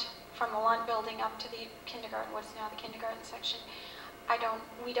Lunt, from the Lunt building up to the kindergarten, what's now the kindergarten section?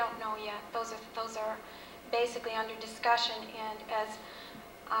 We don't know yet. Those are basically under discussion, and as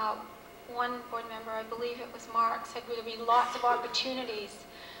one board member, I believe it was Mark, said there would be lots of opportunities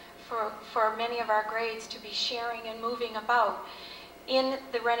for many of our grades to be sharing and moving about. In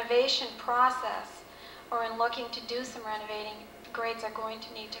the renovation process, or in looking to do some renovating, grades are going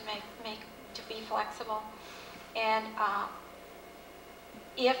to need to be flexible. And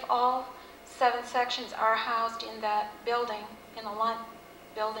if all 7 sections are housed in that building, in the Lunt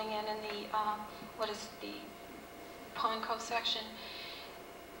building and in the, what is the Pond Cove section,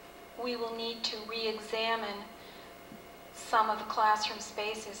 we will need to re-examine some of the classroom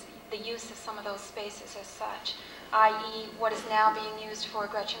spaces, the use of some of those spaces as such, i.e. what is now being used for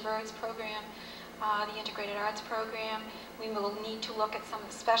Gretchen Berg's program, the Integrated Arts program. We will need to look at some of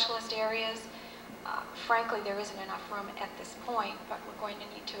the specialist areas. Frankly, there isn't enough room at this point, but we're going to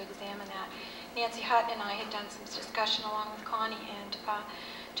need to examine that. Nancy Hutton and I had done some discussion along with Connie and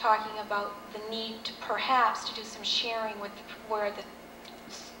talking about the need to perhaps to do some sharing with where the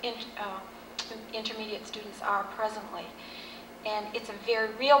intermediate students are presently. And it's a very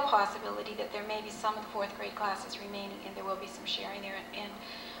real possibility that there may be some of the 4th grade classes remaining and there will be some sharing there. And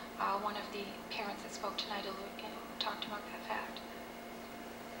one of the parents that spoke tonight talked about that fact.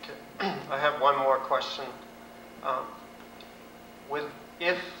 Okay. I have one more question.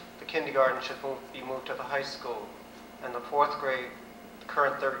 If the kindergarten should be moved to the high school and the 4th grade, the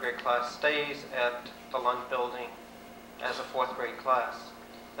current 3rd grade class stays at the Lunt building as a 4th grade class,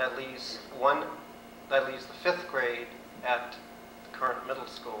 that leaves the 5th grade at the current middle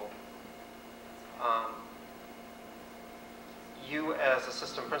school. You as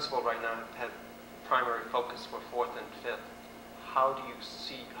assistant principal right now have had primary focus for 4th and 5th. How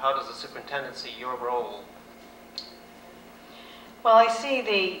does the superintendent see your role? Well, I see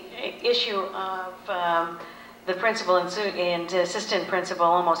the issue of the principal and assistant principal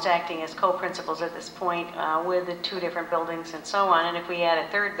almost acting as co-principals at this point with the 2 different buildings and so on. And if we add a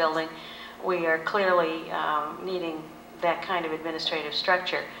 3rd building, we are clearly needing that kind of administrative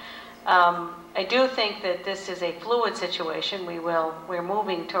structure. I do think that this is a fluid situation. We're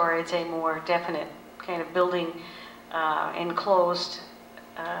moving towards a more definite kind of building enclosed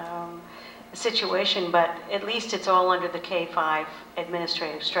situation, but at least it's all under the K-5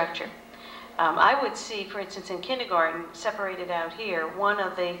 administrative structure. I would see, for instance, in kindergarten, separated out here, one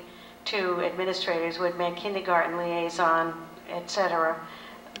of the 2 administrators would make kindergarten liaison, etc.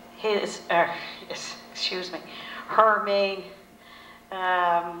 Her main,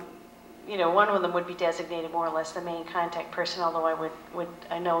 one of them would be designated more or less the main contact person, although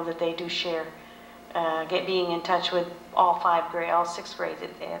I know that they do share being in touch with all 6 grades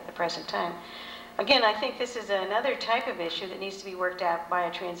at the present time. Again, I think this is another type of issue that needs to be worked out by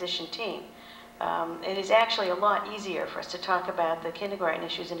a transition team. It is actually a lot easier for us to talk about the kindergarten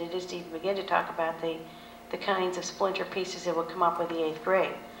issues than it is to even begin to talk about the kinds of splinter pieces that will come up with the 8th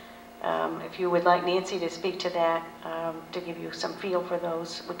grade. If you would like Nancy to speak to that, to give you some feel for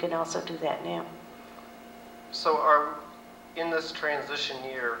those, we can also do that now. So in this transition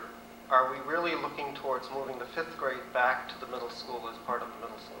year, are we really looking towards moving the 5th grade back to the middle school as part of the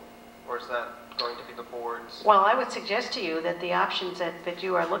middle school? Or is that going to be the board's? Well, I would suggest to you that the options that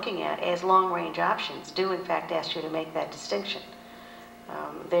you are looking at as long-range options do in fact ask you to make that distinction.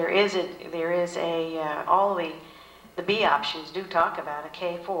 All the B options do talk about a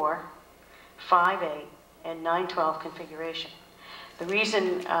K4, 5-8, and 9-12 configuration.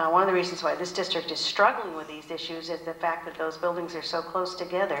 One of the reasons why this district is struggling with these issues is the fact that those buildings are so close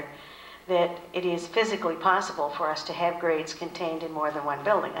together that it is physically possible for us to have grades contained in more than one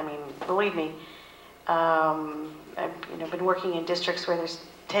building. I mean, believe me, I've been working in districts where there's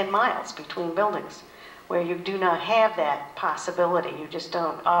 10 miles between buildings, where you do not have that possibility. You just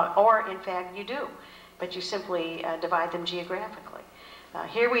don't, or in fact you do, but you simply divide them geographically.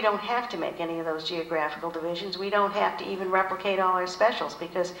 Here we don't have to make any of those geographical divisions. We don't have to even replicate all our specials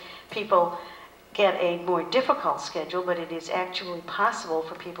because people get a more difficult schedule, but it is actually possible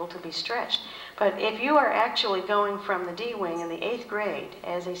for people to be stretched. But if you are actually going from the D wing in the 8th grade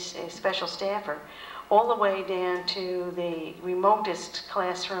as a special staffer all the way down to the remotest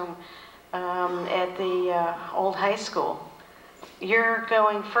classroom at the old high school, you're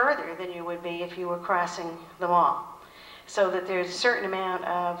going further than you would be if you were crossing the mall. So that there's a certain amount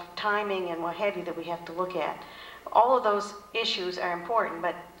of timing and what have you that we have to look at. All of those issues are important,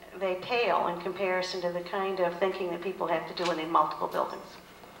 but they pale in comparison to the kind of thinking that people have to do in multiple buildings.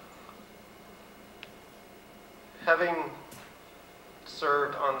 Having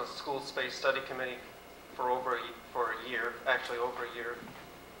served on the school space study committee for over a year,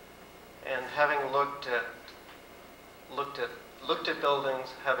 and having looked at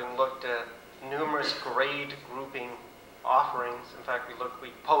buildings, having looked at numerous grade grouping offerings. In fact,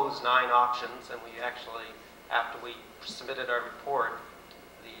 we posed 9 options, and we actually, after we submitted our report,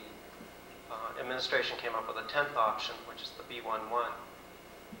 the administration came up with a 10th option, which is the B11.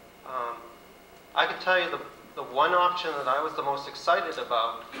 I can tell you the one option that I was the most excited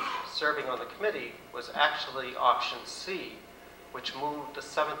about serving on the committee was actually option C, which moved the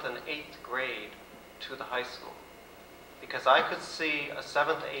 7th and 8th grade to the high school. because I could see a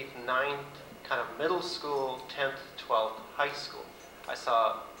 7th, 8th, 9th kind of middle school, 10th, 12th, high school. I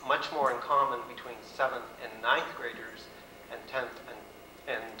saw much more in common between 7th and 9th graders and 10th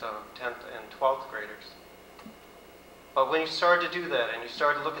and 12th graders. But when you started to do that and you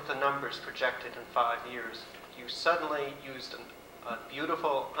started to look at the numbers projected in 5 years, you suddenly used a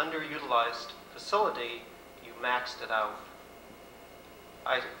beautiful, underutilized facility, you maxed it out.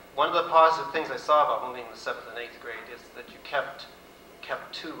 One of the positive things I saw about moving the 7th and 8th grade is that you kept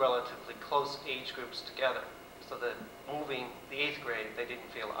two relatively close age groups together, so that moving the 8th grade, they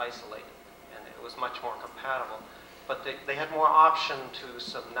didn't feel isolated, and it was much more compatible. But they had more option to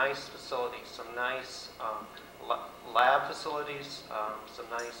some nice facilities, some nice lab facilities, some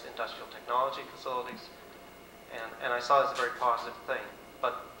nice industrial technology facilities, and I saw it as a very positive thing.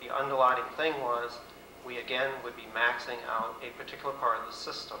 But the underlying thing was, we again would be maxing out a particular part of the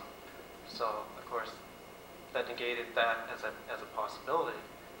system. So, of course, that negated that as a possibility.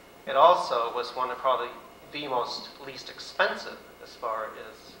 It also was one of probably the least expensive as far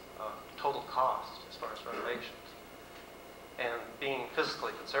as total cost, as far as renovations. And being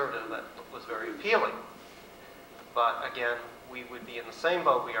fiscally conservative, that was very appealing. But again, we would be in the same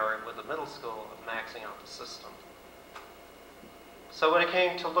boat we are in with the middle school of maxing out the system. So when it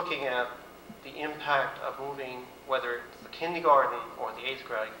came to looking at the impact of moving, whether it's the kindergarten or the 8th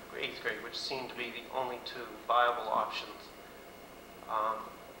grade, which seemed to be the only two viable options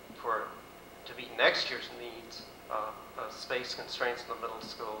to meet next year's needs, space constraints in the middle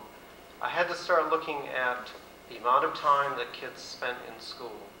school, I had to start looking at the amount of time that kids spent in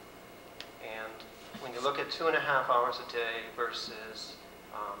school. And when you look at 2.5 hours a day versus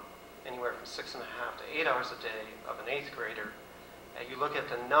anywhere from 6.5 to 8 hours a day of an 8th grader, and you look at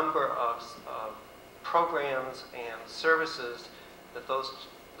the number of programs and services that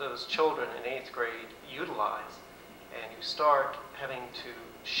those children in 8th grade utilize, and you start having to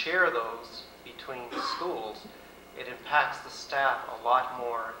share those between schools, it impacts the staff a lot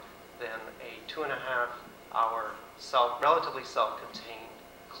more than a 2.5 hour relatively self-contained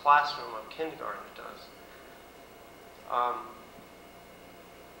classroom of kindergarten does.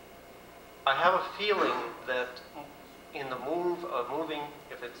 I have a feeling that in the moving,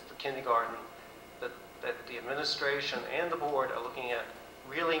 if it's the kindergarten, that the administration and the board are looking at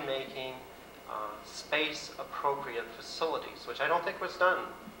really making space-appropriate facilities, which I don't think was done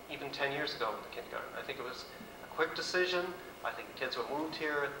even 10 years ago with the kindergarten. I think it was a quick decision. I think the kids were moved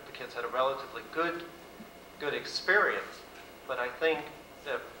here. The kids had a relatively good experience. But I think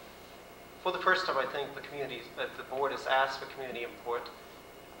that for the first time, I think that the board has asked for community input,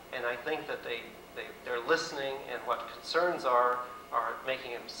 and I think that they're listening, and what concerns are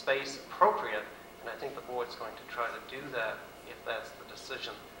making them space appropriate, and I think the board's going to try to do that if that's the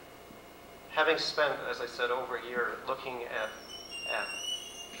decision. Having spent, as I said, over a year looking at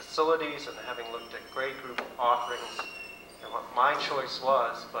facilities and having looked at grade group offerings and what my choice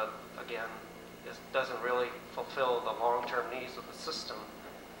was, but again, this doesn't really fulfill the long-term needs of the system,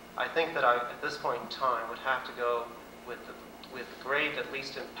 I think that I, at this point in time, would have to go with the grade that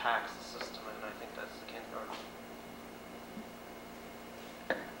least impacts the system, and I think that's the kindergarten.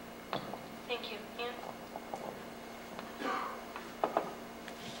 Thank you. Ann?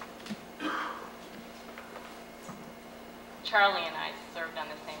 Charlie and I served on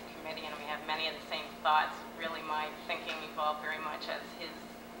the same committee, and we have many of the same thoughts. Really, my thinking evolved very much as his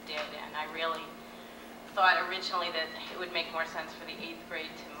did, and I really thought originally that it would make more sense for the 8th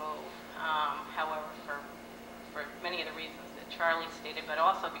grade to move. However, for many of the reasons that Charlie stated, but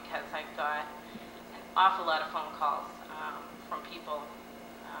also because I got an awful lot of phone calls from people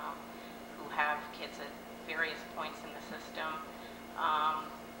who have kids at various points in the system.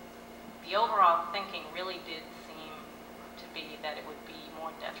 The overall thinking really did seem to be that it would be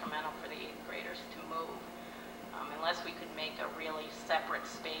more detrimental for the 8th graders to move unless we could make a really separate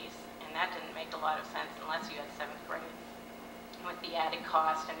space, and that didn't make a lot of sense unless you had 7th grade. With the added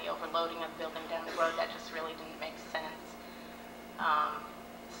cost and the overloading of building down the road, that just really didn't make sense.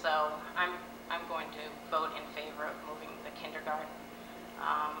 So I'm going to vote in favor of moving the kindergarten,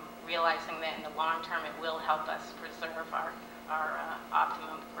 realizing that in the long term it will help us preserve our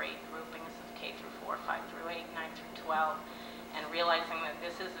optimum grade groupings of K through 4, 5 through 8, 9 through 12, and realizing that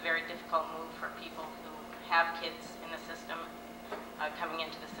this is a very difficult move for people who have kids in the system, coming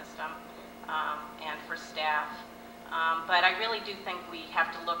into the system, and for staff. But I really do think we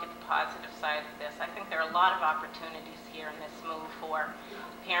have to look at the positive side of this. I think there are a lot of opportunities here in this move for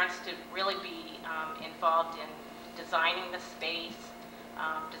parents to really be involved in designing the space,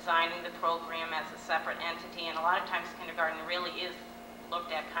 designing the program as a separate entity, and a lot of times kindergarten really is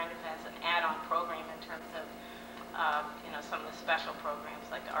looked at kind of as an add-on program in terms of some of the special programs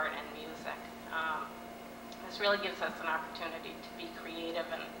like art and music. This really gives us an opportunity to be creative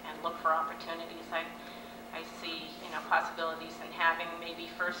and look for opportunities. I see, possibilities in having maybe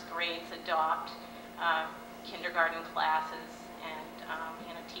first grades adopt kindergarten classes and,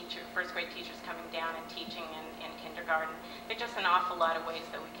 first grade teachers coming down and teaching in kindergarten. There's just an awful lot of ways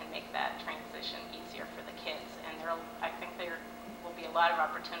that we can make that transition easier for the kids. And I think there will be a lot of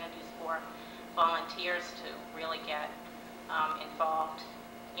opportunities for volunteers to really get involved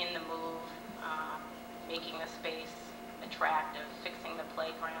in the move, making the space attractive, fixing the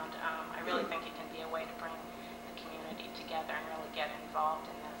playground. I really think it can be a way to bring the community together and really get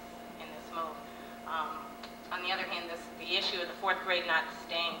involved in this move. On the other hand, the issue of the fourth grade not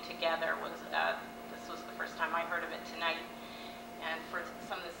staying together was, this was the first time I heard of it tonight, and for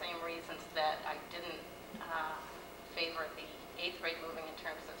some of the same reasons that I didn't favor the 8th grade moving in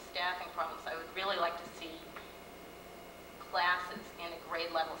terms of staffing problems, I would really like to see classes in a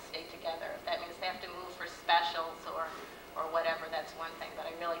grade level stay together. If that means they have to move for specials or whatever, that's one thing, but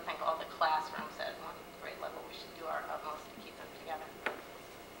I really think all the classrooms at one grade level, we should do our utmost to keep them together.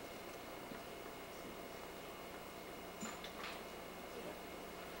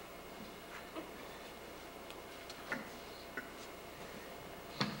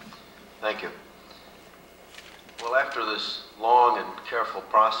 Thank you. Well, after this long and careful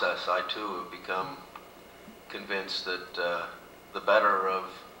process, I too have become convinced that the better of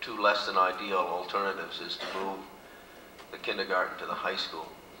two less than ideal alternatives is to move the kindergarten to the high school.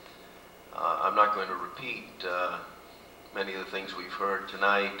 I'm not going to repeat many of the things we've heard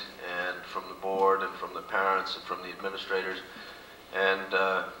tonight and from the board and from the parents and from the administrators and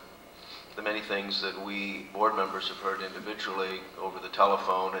the many things that we board members have heard individually over the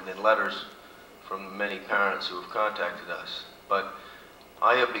telephone and in letters from many parents who have contacted us. But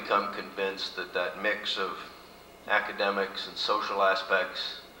I have become convinced that that mix of academics and social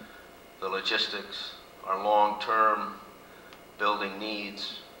aspects, the logistics, our long-term building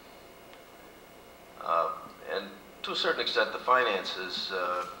needs, and to a certain extent the finances,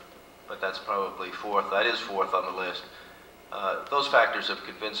 but that's probably fourth, that is fourth on the list. Those factors have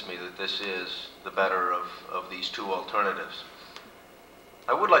convinced me that this is the better of these two alternatives.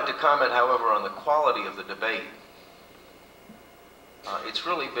 I would like to comment, however, on the quality of the debate. It's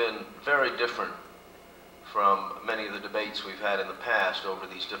really been very different from many of the debates we've had in the past over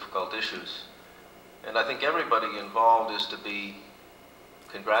these difficult issues. And I think everybody involved is to be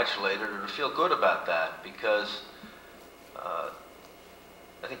congratulated or to feel good about that, because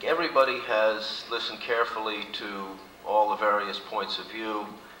I think everybody has listened carefully to all the various points of view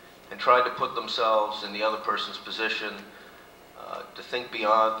and tried to put themselves in the other person's position, to think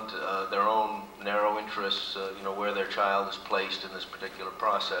beyond their own narrow interests, where their child is placed in this particular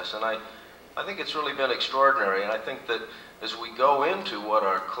process. And I think it's really been extraordinary, and I think that as we go into what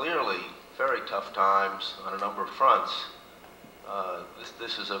are clearly very tough times on a number of fronts,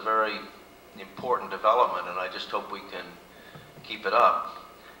 this is a very important development, and I just hope we can keep it up.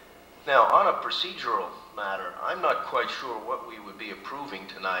 Now, on a procedural matter, I'm not quite sure what we would be approving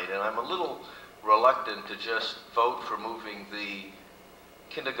tonight, and I'm a little reluctant to just vote for moving the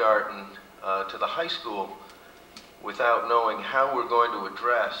kindergarten to the high school without knowing how we're going to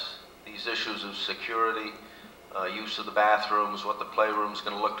address these issues of security, use of the bathrooms, what the playroom's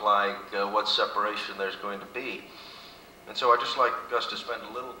going to look like, what separation there's going to be. And so I'd just like us to spend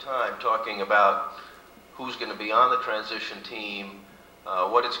a little time talking about who's going to be on the transition team,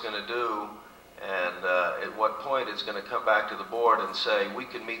 what it's going to do, and at what point it's going to come back to the board and say, we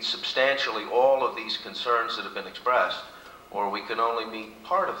can meet substantially all of these concerns that have been expressed, or we can only meet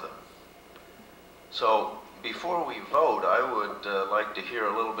part of them. So before we vote, I would like to hear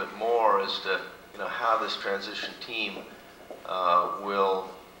a little bit more as to how this transition team will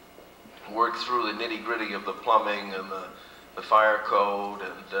work through the nitty-gritty of the plumbing and the fire code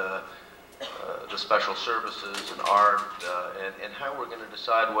and the special services and art, and how we're going to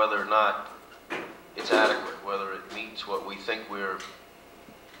decide whether or not it's adequate, whether it meets what we think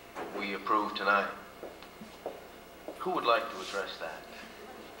we approve tonight. Who would like to address that?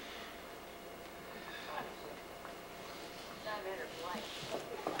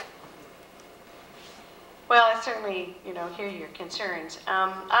 Well, I certainly, hear your concerns.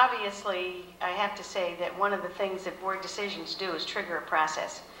 Obviously, I have to say that one of the things that board decisions do is trigger a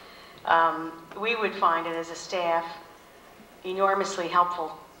process. We would find it as a staff enormously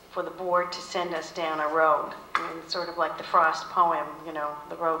helpful for the board to send us down a road. It's sort of like the Frost poem,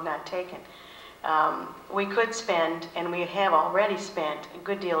 the road not taken. We could spend, and we have already spent, a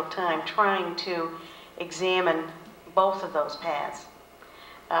good deal of time trying to examine both of those paths.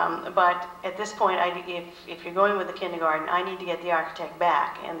 But at this point, if you're going with the kindergarten, I need to get the architect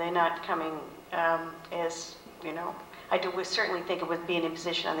back, and they're not coming as, you know, we certainly think it would be an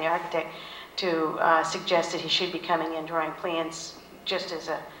imposition on the architect to suggest that he should be coming in drawing plans just as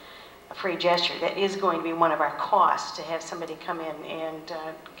a free gesture. That is going to be one of our costs, to have somebody come in and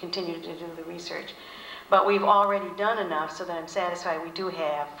continue to do the research. But we've already done enough so that I'm satisfied. We do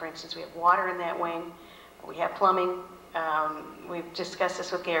have, for instance, we have water in that wing, we have plumbing. We've discussed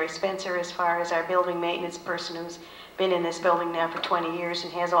this with Gary Spencer as far as our building maintenance person who's been in this building now for 20 years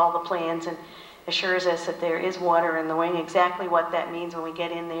and has all the plans and assures us that there is water in the wing. Exactly what that means when we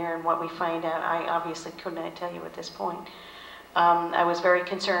get in there and what we find out, I obviously could not tell you at this point. I was very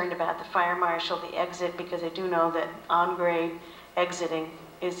concerned about the fire marshal, the exit, because I do know that on-grade exiting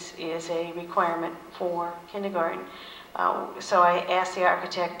is a requirement for kindergarten. So I asked the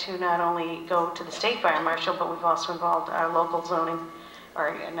architect to not only go to the state fire marshal, but we've also involved our local zoning,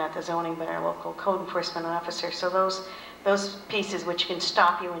 or not the zoning, but our local code enforcement officer. So those pieces which can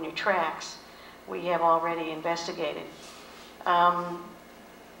stop you in your tracks, we have already investigated.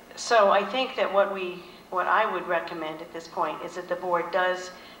 So I think that what I would recommend at this point is that the board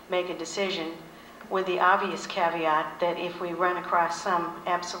does make a decision with the obvious caveat that if we run across some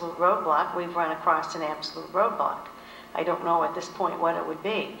absolute roadblock, we've run across an absolute roadblock. I don't know at this point what it would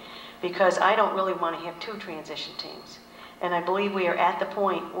be, because I don't really want to have two transition teams. And I believe we are at the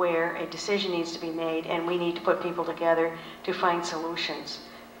point where a decision needs to be made, and we need to put people together to find solutions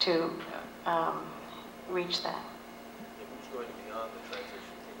to reach that. Who's going to be on the transition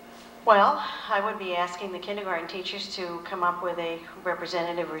team? Well, I would be asking the kindergarten teachers to come up with a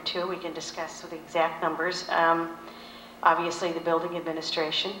representative or two. We can discuss the exact numbers. Obviously, the building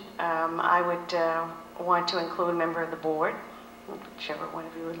administration. I would want to include a member of the board, whichever one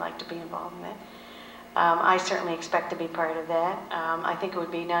of you would like to be involved in that. I certainly expect to be part of that. I think it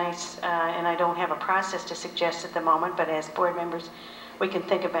would be nice, and I don't have a process to suggest at the moment, but as board members, we can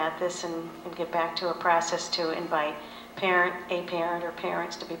think about this and get back to a process to invite a parent or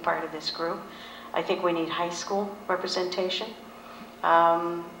parents to be part of this group. I think we need high school representation.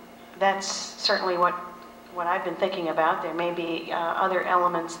 That's certainly what I've been thinking about. There may be other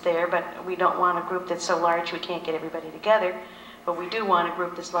elements there, but we don't want a group that's so large we can't get everybody together. But we do want a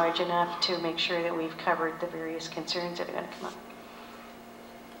group that's large enough to make sure that we've covered the various concerns that are going to come up.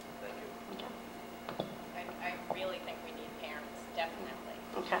 Thank you. Okay. I really think we need parents, definitely.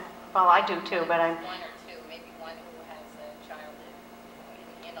 Okay. Well, I do too, but I'm... One or two, maybe one who has a child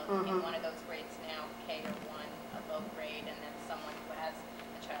in one of those grades now, K or 1, above grade, and then someone who has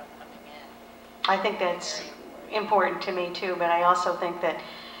a child coming in. I think that's important to me too, but I also think that,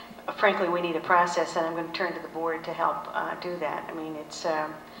 frankly, we need a process, and I'm going to turn to the board to help do that. I mean, it's,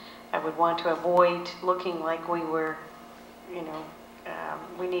 I would want to avoid looking like we were, you know,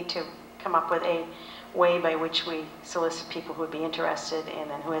 we need to come up with a way by which we solicit people who would be interested, and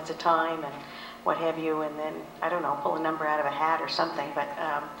then who has the time and what have you, and then, I don't know, pull a number out of a hat or something, but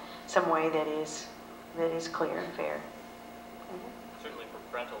some way that is clear and fair. Certainly for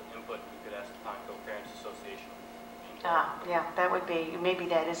parental input, we could ask the Ponco Parents Association. Yeah, that would be, maybe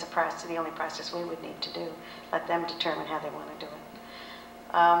that is a process, the only process we would need to do. Let them determine how they want to do it.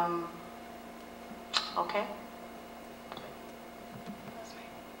 Okay.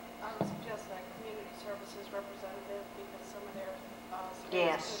 I would suggest that community services representative, because some of their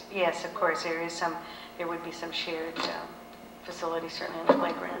Yes, of course, there would be some shared facilities, certainly on the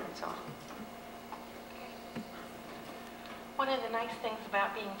playground and so on. One of the nice things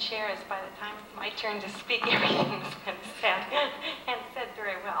about being chair is by the time it's my turn to speak, everything's been said, and said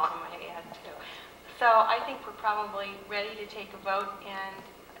very well, I might add too. So I think we're probably ready to take a vote, and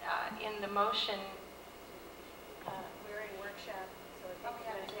in the motion, We're in workshop, so I think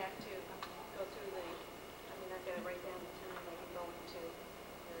we're going to have to go through the, I mean, I've got to write down the time I can go into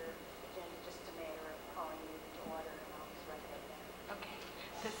your agenda, just a matter of calling you to order, and I'll just write that down. okay.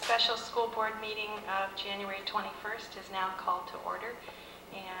 The special school board meeting of January 21st is now called to order,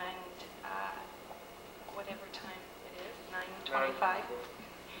 and whatever time it is, 9:25.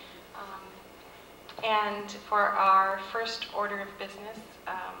 And for our first order of business,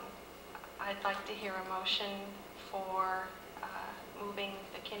 I'd like to hear a motion for moving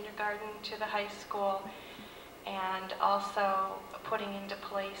the kindergarten to the high school, and also putting into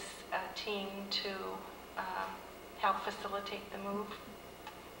place a team to help facilitate the move.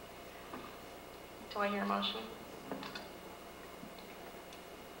 Do I hear a motion?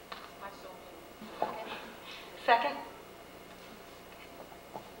 Okay. Second?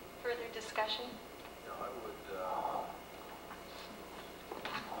 Further discussion? No, I would,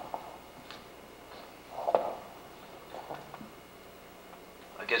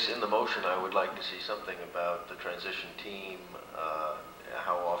 case, in the motion, I would like to see something about the transition team,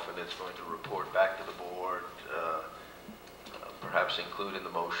 how often it's going to report back to the board, perhaps include in the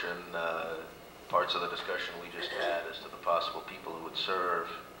motion parts of the discussion we just had as to the possible people who would serve,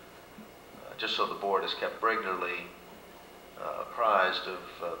 just so the board is kept regularly apprised of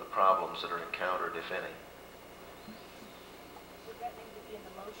the problems that are encountered, if any. Would that need to be in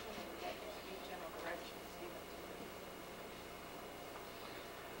the motion, or would that just be general direction, Stephen?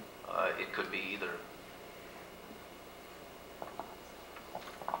 It could be either.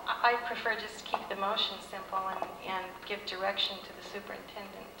 I prefer just to keep the motion simple and give direction to the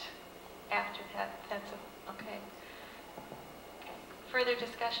superintendent after that. That's okay. Further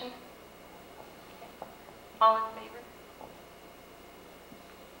discussion? Okay. All in favor?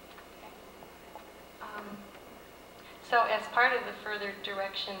 Okay. So as part of the further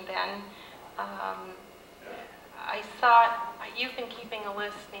direction then, I saw, you've been keeping a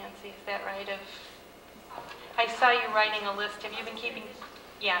list, Nancy, is that right, I saw you writing a list. Have you been keeping?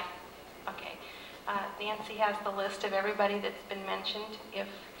 Yeah, okay. Nancy has the list of everybody that's been mentioned. If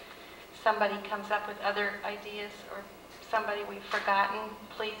somebody comes up with other ideas or somebody we've forgotten,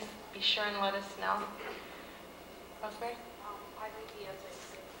 please be sure and let us know. Rosemary? I think he has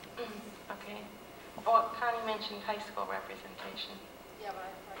a... Okay. Well, Connie mentioned high school representation. Yeah, but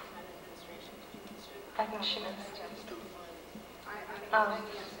I thought you meant administration. Did you mention? I think she meant... Oh,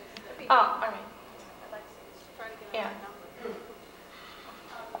 all right. I'd like to try to get Yeah. a number. He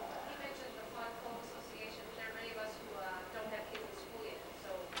mentioned the Fund Home Association. There are many of us who don't have kids in school yet,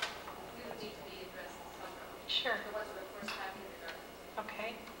 so we would need to be addressed somehow. Sure. The ones with first time kindergarten.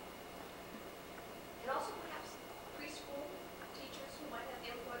 Okay. And also perhaps preschool teachers who might have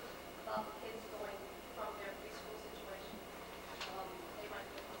input about the kids going from their preschool situation. They might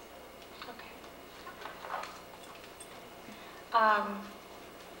be helpful. Okay.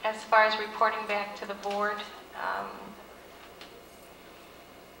 As far as reporting back to the board,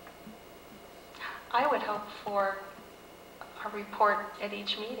 I would hope for a report at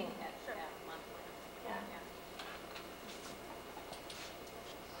each meeting. Yeah.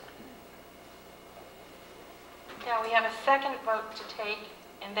 Yeah, we have a second vote to take,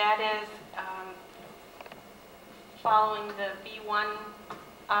 and that is following the B1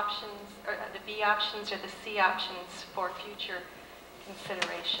 options, or the B options or the C options for future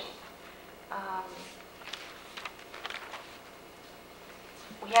consideration.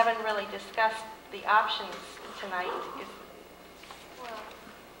 We haven't really discussed the options tonight. Well,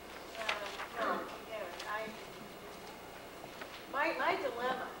 no, again, my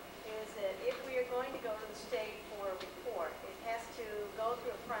dilemma is that if we are going to go to the state for a report, it has to go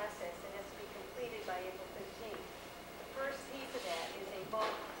through a process that has to be completed by April 15th. The first piece of that is a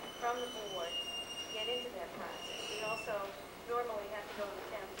vote from the board to get into that process. We also normally have to go to the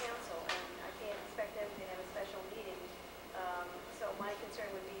town council, and I can't expect them to have a special meeting. So my concern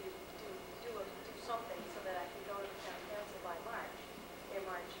would be to do something so that I can go to the town council by March, their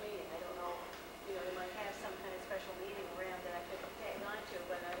March meeting. I don't know, they might have some kind of special meeting around that I could tag on to,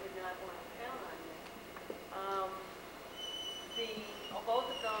 but I would not want to count on that. Both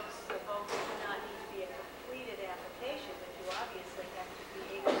of those votes do not need to be a completed application, but you obviously have to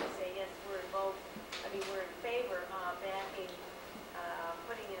be able to say, yes, we're in favor of backing,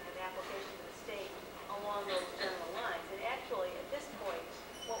 putting in an application to the state along those general lines. And actually, at this point,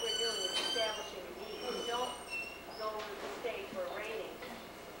 what we're doing is establishing a need. You don't go to the state for a rating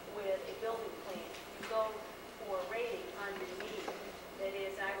with a building plan. You go for a rating on your need. That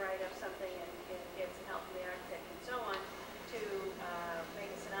is, I write up something and get some help from the architect and so on to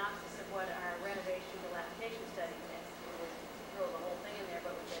make a synopsis of what our renovation dilapidation study is. We'll throw the whole thing in there,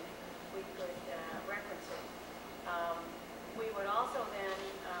 but we could reference it. We would also then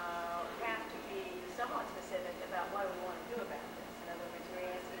have to be somewhat specific about what we want to do about this. In other words, we're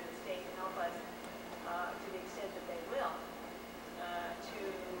asking the state to help us to the extent that they will to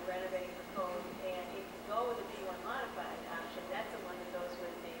renovate the code. And if you go with the B1 modified option, that's the one that goes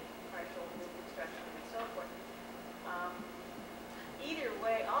with the partial new construction and so forth. Either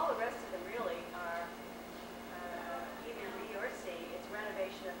way, all the rest of them really are either B or C. It's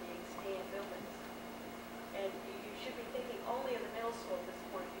renovation of the extant buildings. And you should be thinking only of the middle school at this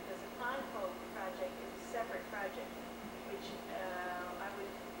point, because the pond code project is a separate project, which I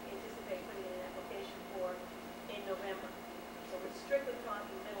would anticipate putting in an application for in November. So we're strictly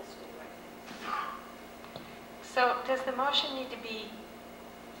talking middle school right now. So does the motion need to be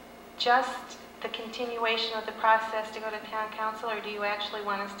just the continuation of the process to go to town council, or do you actually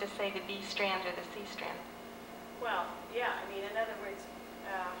want us to say the B strand or the C strand? Well, yeah, in other words,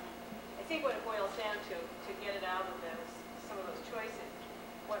 I think what it boils down to get it out of those, some of those choices,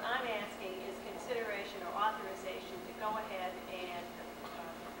 what go ahead and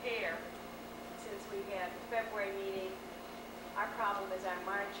prepare, since we have the February meeting. Our problem is our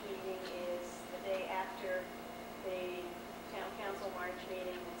March meeting is the day after the town council March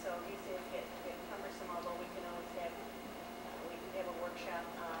meeting, and so these things get cumbersome, although we can always have, a workshop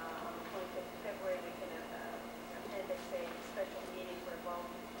on the 25th of February. We can appendix a special meeting for a vote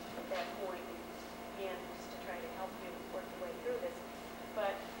at that point, and again, just to try to help you work your way through this.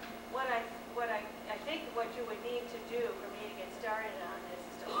 But what I think what you would need to do for me to get started on this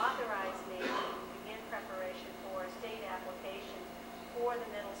is to authorize me to begin preparation for a state application for the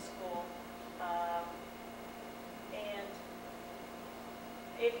middle school. And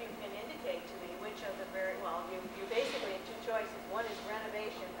if you can indicate to me which of the you basically have two choices. One is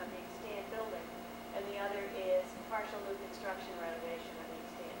renovation of the extant building, and the other is partial new construction renovation of the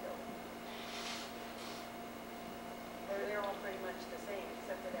extant building. They're all pretty much the same,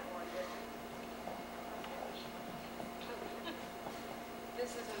 except for that one difference.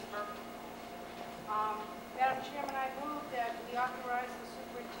 This is in Berkeley. Madam Chairman, I move that we authorize the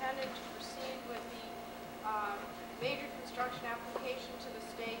superintendent to proceed with the major construction application to the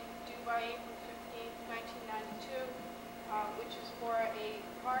state due by April 15, 1992, which is for a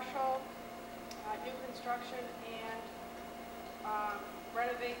partial new construction and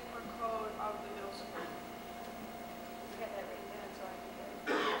renovate for code of the middle school. You have that written down so I can get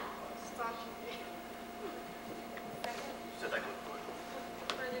it. It's not you. Second.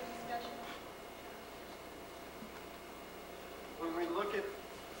 Further discussion?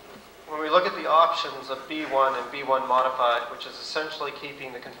 When we look at the options of B1 and B1 modified, which is essentially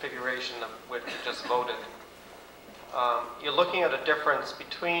keeping the configuration of what we just voted, you're looking at a difference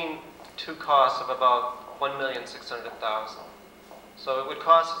between two costs of about $1,600,000. So it would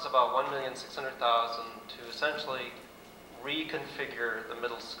cost us about $1,600,000 to essentially reconfigure the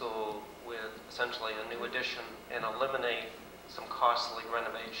middle school with essentially a new addition and eliminate some costly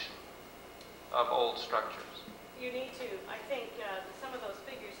renovation of old structures. You need to, I think, some of those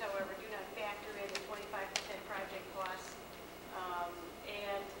figures, however, do not factor in the 25% project costs.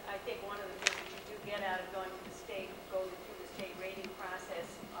 And I think one of the things that you do get out of going to the state, going through the state rating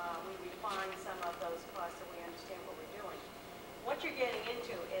process, we refine some of those costs so we understand what we're doing. What you're getting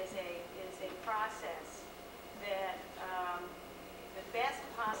into is a process that the best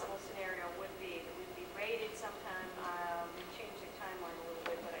possible scenario would be that we'd be rated sometime, we changed the timeline a little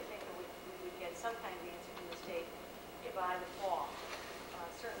bit, but I think that we would get some kind of answer from the state by the fall.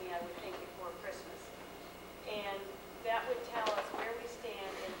 Certainly I would think before Christmas. And that would tell us where we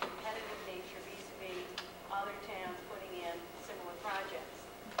stand in competitive nature vis-a-vis other towns putting in similar projects.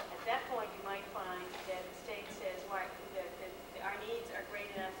 At that point, you might find that the state says, well, that our needs are great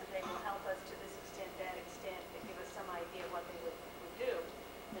enough that they will help us to this extent, that extent, to give us some idea of what they would do.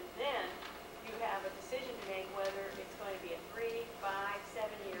 And then you have a decision to make whether it's going to be a 3, 5,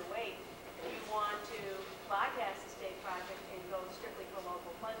 7-year wait. If you want to bypass the state project and go strictly for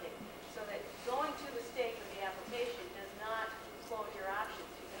local funding. So that going to the state with the application does not close your options.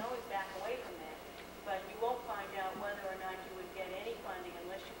 You can always back away from that, but you won't find out whether or not you would get any funding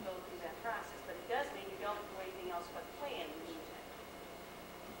unless you go through that process. But it does mean you don't do anything else but plan in the meantime.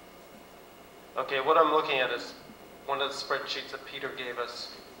 Okay, what I'm looking at is one of the spreadsheets that Peter gave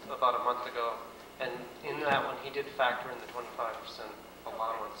us about a month ago, and in that one he did factor in the 25%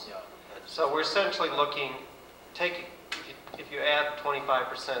 allowance. Yeah. So we're essentially looking, if you add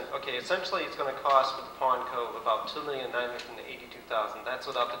 25%, okay, essentially it's going to cost with the Pond Cove about $2,982,000. That's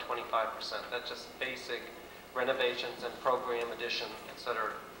without the 25%. That's just basic renovations and program addition,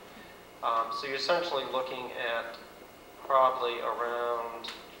 etc. So you're essentially looking at probably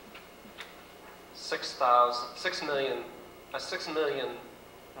around $6 million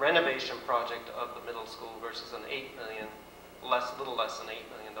renovation project of the middle school versus an little less than $8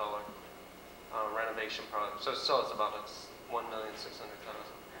 million renovation project. So still it's about $1,600,000.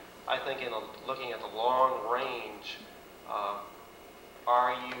 I think looking at the long range,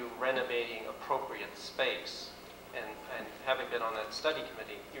 are you renovating appropriate space? And having been on that study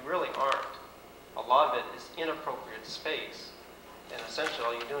committee, you really aren't. A lot of it is inappropriate space, and essentially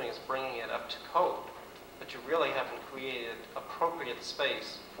all you're doing is bringing it up to code. But you really haven't created appropriate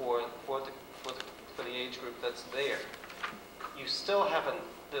space for the age group that's there. You still haven't.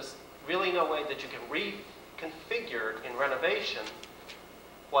 There's really no way that you can reconfigure in renovation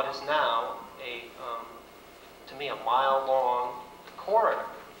what is now to me, a mile-long corridor.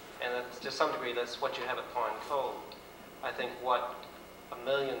 And that's, to some degree, that's what you have at Pond Cove. I think what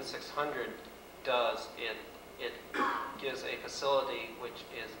 $1,600,000 does, it gives a facility which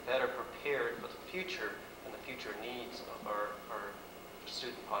is better prepared for the future and the future needs of our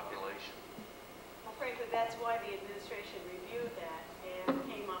student population. Well, frankly, that's why the administration reviewed that and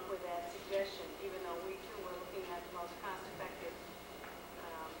came up with that suggestion, even though we too were looking at the most cost-effective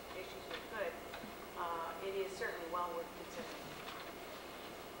issues we could. It is certainly well worth considering.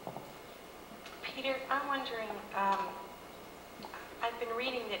 Peter, I'm wondering, I've been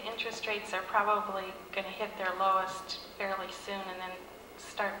reading that interest rates are probably going to hit their lowest fairly soon and then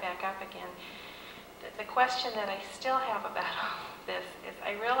start back up again. The question that I still have about all of this is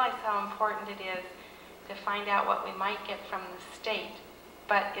I realize how important it is to find out what we might get from the state,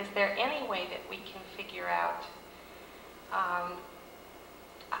 but is there any way that we can figure out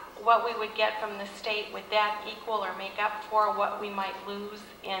what we would get from the state? Would that equal or make up for what we might lose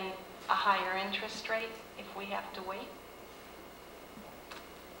in a higher interest rate if we have to wait?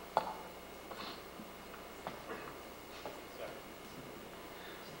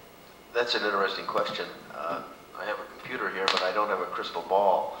 That's an interesting question. I have a computer here, but I don't have a crystal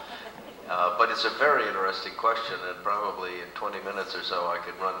ball. But it's a very interesting question, and probably in 20 minutes or so I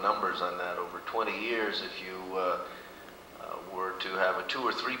could run numbers on that. Over 20 years, if you were to have a 2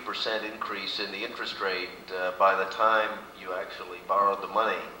 or 3% increase in the interest rate by the time you actually borrowed the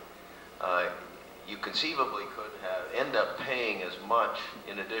money, you conceivably could end up paying as much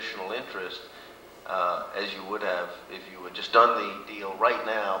in additional interest as you would have if you had just done the deal right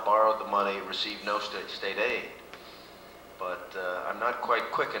now, borrowed the money, received no state aid. But I'm not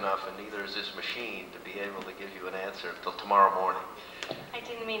quite quick enough, and neither is this machine, to be able to give you an answer until tomorrow morning. I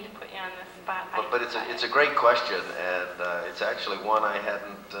didn't mean to put you on the spot. But it's a great question, and it's actually one I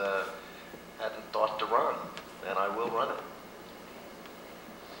hadn't thought to run, and I will run it.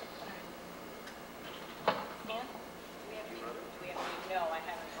 No, I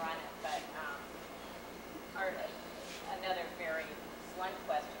haven't run it, but another very blunt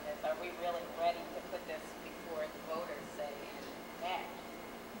question is, are we really ready to put this before the voters, say, in May?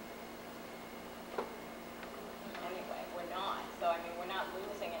 Anyway, we're not. So, I mean, we're not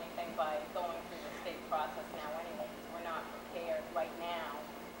losing anything by going through the state process now anyway. We're not prepared right now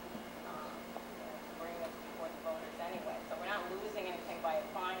to bring this before the voters anyway. So we're not losing anything by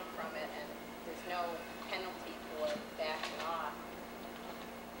applying from it, and there's no penalty for backing off.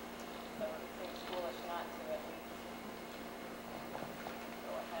 So it seems foolish not to at least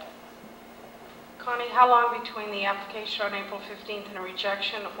go ahead. Connie, how long between the application on April 15th and a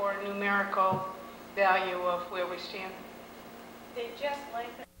rejection or numerical value of where we stand? They just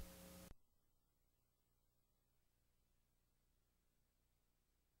lengthened